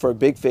to go for a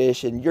big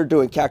fish. And you're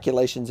doing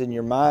calculations in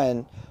your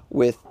mind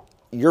with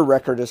your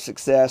record of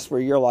success where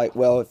you're like,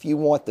 well, if you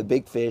want the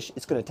big fish,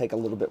 it's going to take a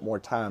little bit more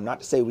time. Not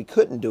to say we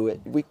couldn't do it.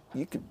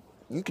 You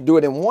could do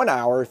it in 1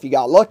 hour if you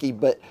got lucky,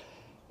 but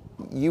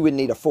you would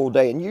need a full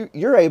day. And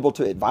you're able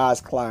to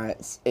advise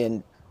clients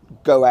and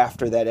go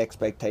after that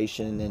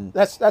expectation, and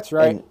that's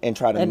right, and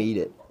try to meet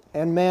it.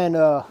 And man,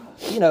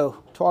 you know,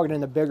 targeting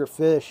the bigger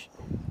fish.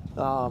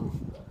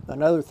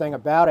 Another thing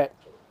about it,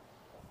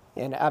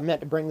 and I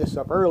meant to bring this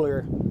up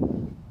earlier,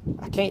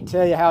 I can't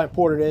tell you how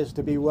important it is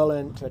to be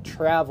willing to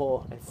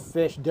travel and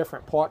fish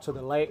different parts of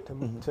the lake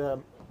to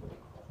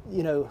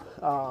you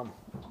know,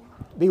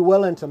 be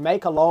willing to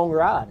make a long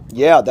ride.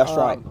 Yeah, that's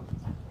right.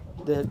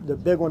 The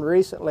big one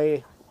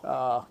recently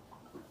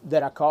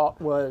that I caught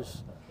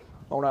was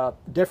on a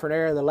different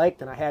area of the lake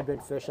than I had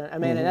been fishing. I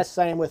mean, and that's the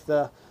same with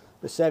the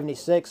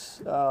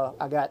 76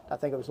 I got, I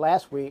think it was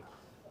last week.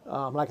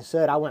 Like I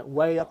said, I went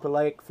way up the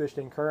lake, fished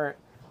in current.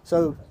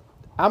 So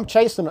I'm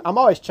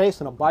always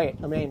chasing a bite.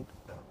 I mean,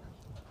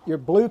 your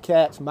blue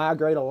cats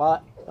migrate a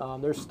lot.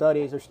 There's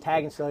studies, there's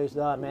tagging studies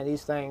done. Man,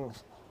 these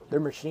things, they're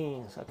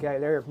machines, okay?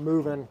 They're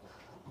moving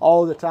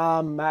all the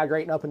time,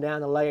 migrating up and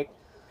down the lake.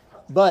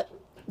 But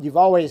you've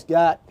always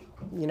got,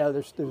 you know,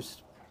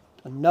 there's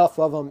enough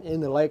of them in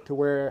the lake to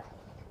where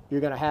you're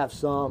going to have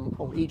some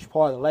on each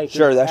part of the lake.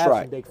 Sure, that's have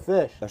right. Some big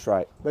fish. That's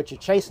right. But you're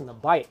chasing the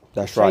bite.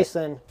 That's you're right.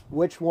 Chasing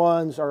which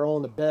ones are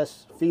on the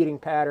best feeding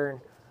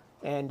pattern,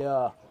 and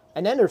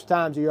then there's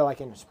times you're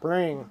like in the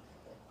spring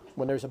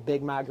when there's a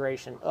big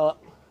migration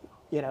up,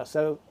 you know.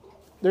 So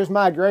there's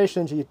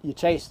migrations you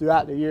chase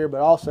throughout the year, but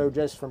also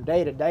just from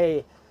day to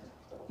day,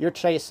 you're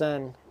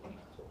chasing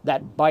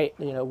that bite,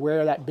 you know,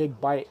 where that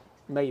big bite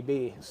may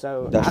be.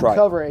 So That's I right.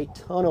 cover a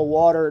ton of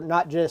water,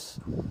 not just,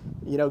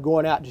 you know,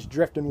 going out just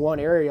drifting one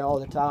area all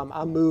the time.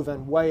 I'm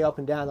moving way up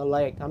and down the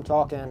lake. I'm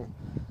talking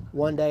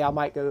one day I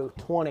might go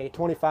 20,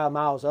 25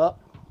 miles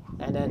up,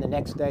 and then the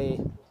next day,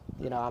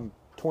 you know, I'm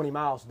 20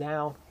 miles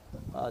down.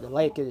 The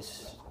lake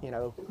is, you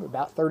know,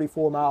 about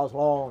 34 miles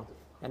long,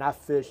 and I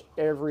fish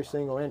every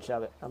single inch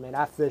of it. I mean,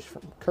 I fish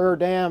from Kerr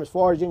Dam as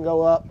far as you can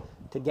go up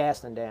to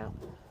Gaston Dam.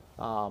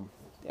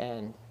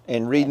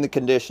 And reading the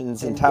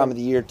conditions and time of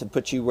the year to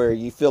put you where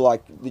you feel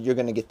like you're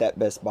going to get that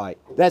best bite.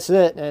 That's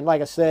it. And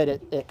like I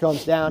said, it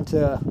comes down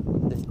to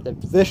the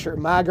fish are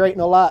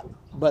migrating a lot,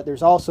 but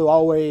there's also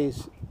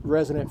always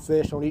resident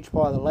fish on each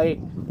part of the lake.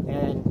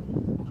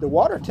 And the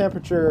water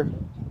temperature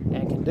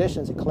and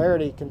conditions and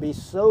clarity can be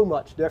so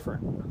much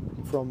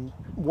different from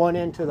one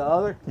end to the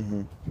other.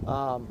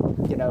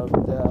 You know,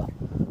 the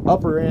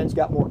upper end's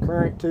got more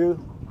current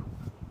too.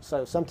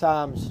 So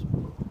sometimes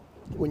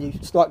when you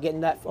start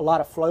getting a lot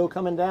of flow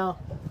coming down,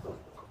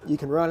 you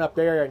can run up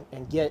there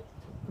and get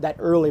that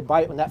early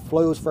bite when that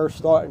flow's first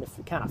starting. If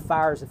it kind of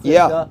fires the fish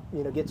up,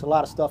 you know, gets a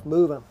lot of stuff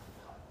moving.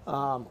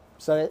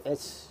 So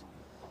it's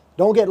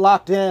don't get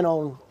locked in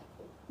on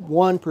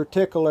one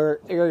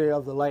particular area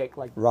of the lake.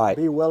 Like,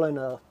 be willing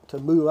to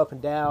move up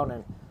and down,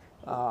 and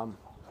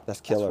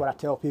that's killer. That's what I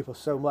tell people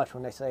so much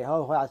when they say,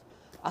 "Oh, well,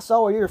 I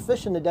saw where you were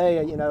fishing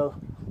today. You know,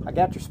 I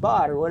got your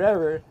spot or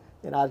whatever."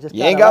 And I just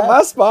you ain't got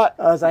my spot.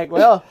 I was like,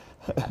 well,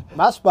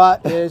 my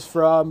spot is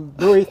from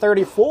buoy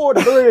 34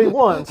 to buoy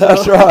 1. So.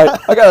 That's right.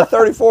 I got a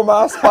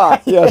 34-mile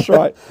spot. Yeah, that's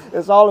right.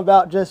 It's all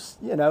about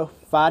just, you know,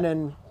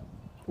 finding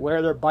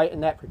where they're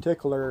biting that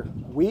particular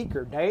week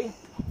or day.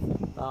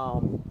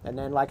 And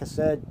then, like I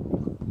said,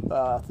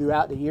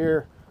 throughout the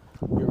year,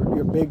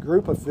 your big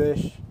group of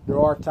fish, there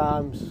are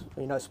times,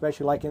 you know,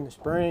 especially like in the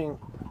spring,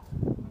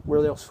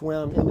 where they'll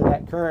swim into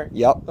that current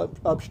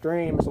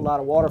upstream. There's a lot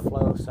of water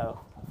flow, so.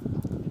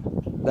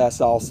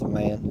 That's awesome,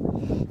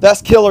 man. That's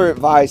killer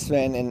advice,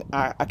 man. And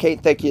I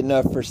can't thank you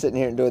enough for sitting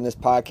here and doing this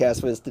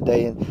podcast with us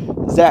today. And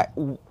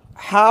Zakk,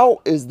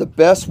 how is the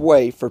best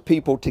way for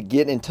people to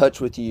get in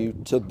touch with you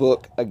to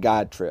book a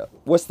guide trip?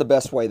 What's the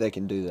best way they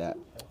can do that?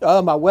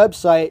 My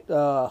website,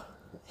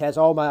 has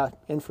all my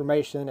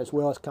information as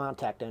well as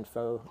contact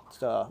info. It's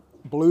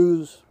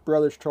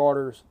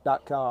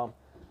bluesbrotherscharters.com.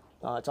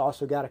 It's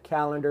also got a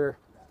calendar.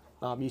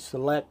 You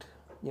select,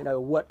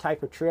 what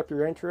type of trip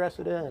you're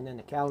interested in, and then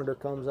the calendar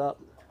comes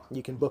up.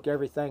 You can book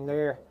everything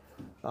there.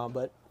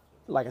 But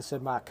like I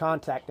said, my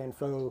contact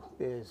info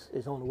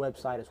is on the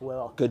website as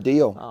well. Good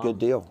deal. Good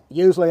deal.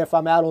 Usually if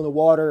I'm out on the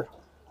water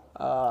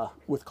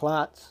with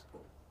clients,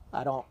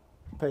 I don't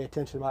pay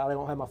attention. I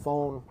don't have my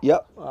phone,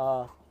 Yep.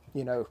 on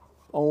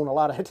a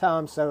lot of the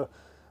time. So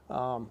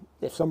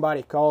if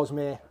somebody calls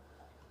me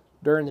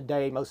during the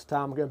day, most of the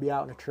time I'm going to be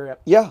out on a trip.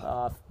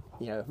 Yeah.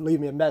 Leave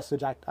me a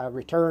message. I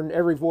return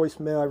every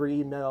voicemail, every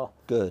email.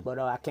 Good. But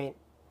I can't,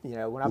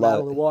 when I'm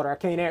out on the water, I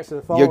can't answer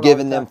the phone. You're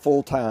giving them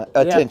full time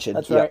attention. Yeah,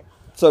 that's right.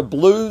 So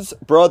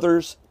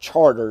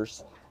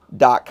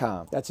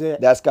bluesbrotherscharters.com. That's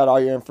it. That's got all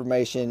your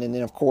information. And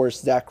then, of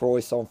course, Zakk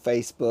Royce on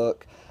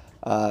Facebook.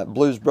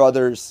 Blues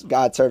Brothers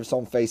Guide Service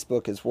on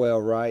Facebook as well,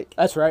 right?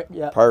 That's right,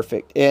 yeah.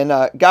 Perfect. And,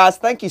 guys,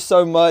 thank you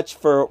so much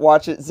for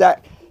watching.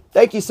 Zakk,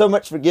 thank you so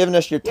much for giving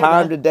us your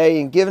time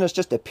today and giving us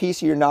just a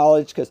piece of your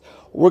knowledge, because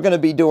we're going to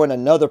be doing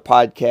another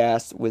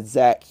podcast with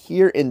Zakk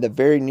here in the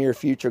very near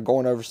future,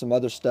 going over some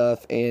other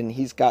stuff. And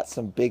he's got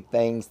some big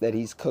things that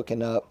he's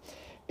cooking up.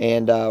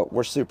 And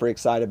we're super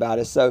excited about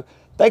it. So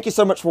thank you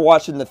so much for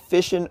watching the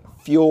Fish and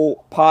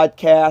Fuel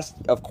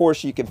podcast. Of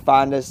course, you can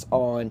find us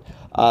on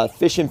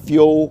Fish and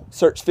Fuel.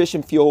 Search Fish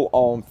and Fuel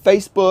on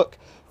Facebook,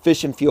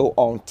 Fish and Fuel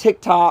on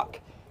TikTok,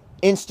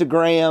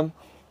 Instagram,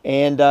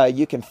 and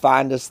you can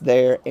find us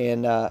there.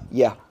 And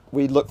yeah,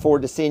 we look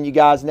forward to seeing you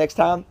guys next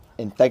time.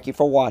 And thank you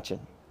for watching.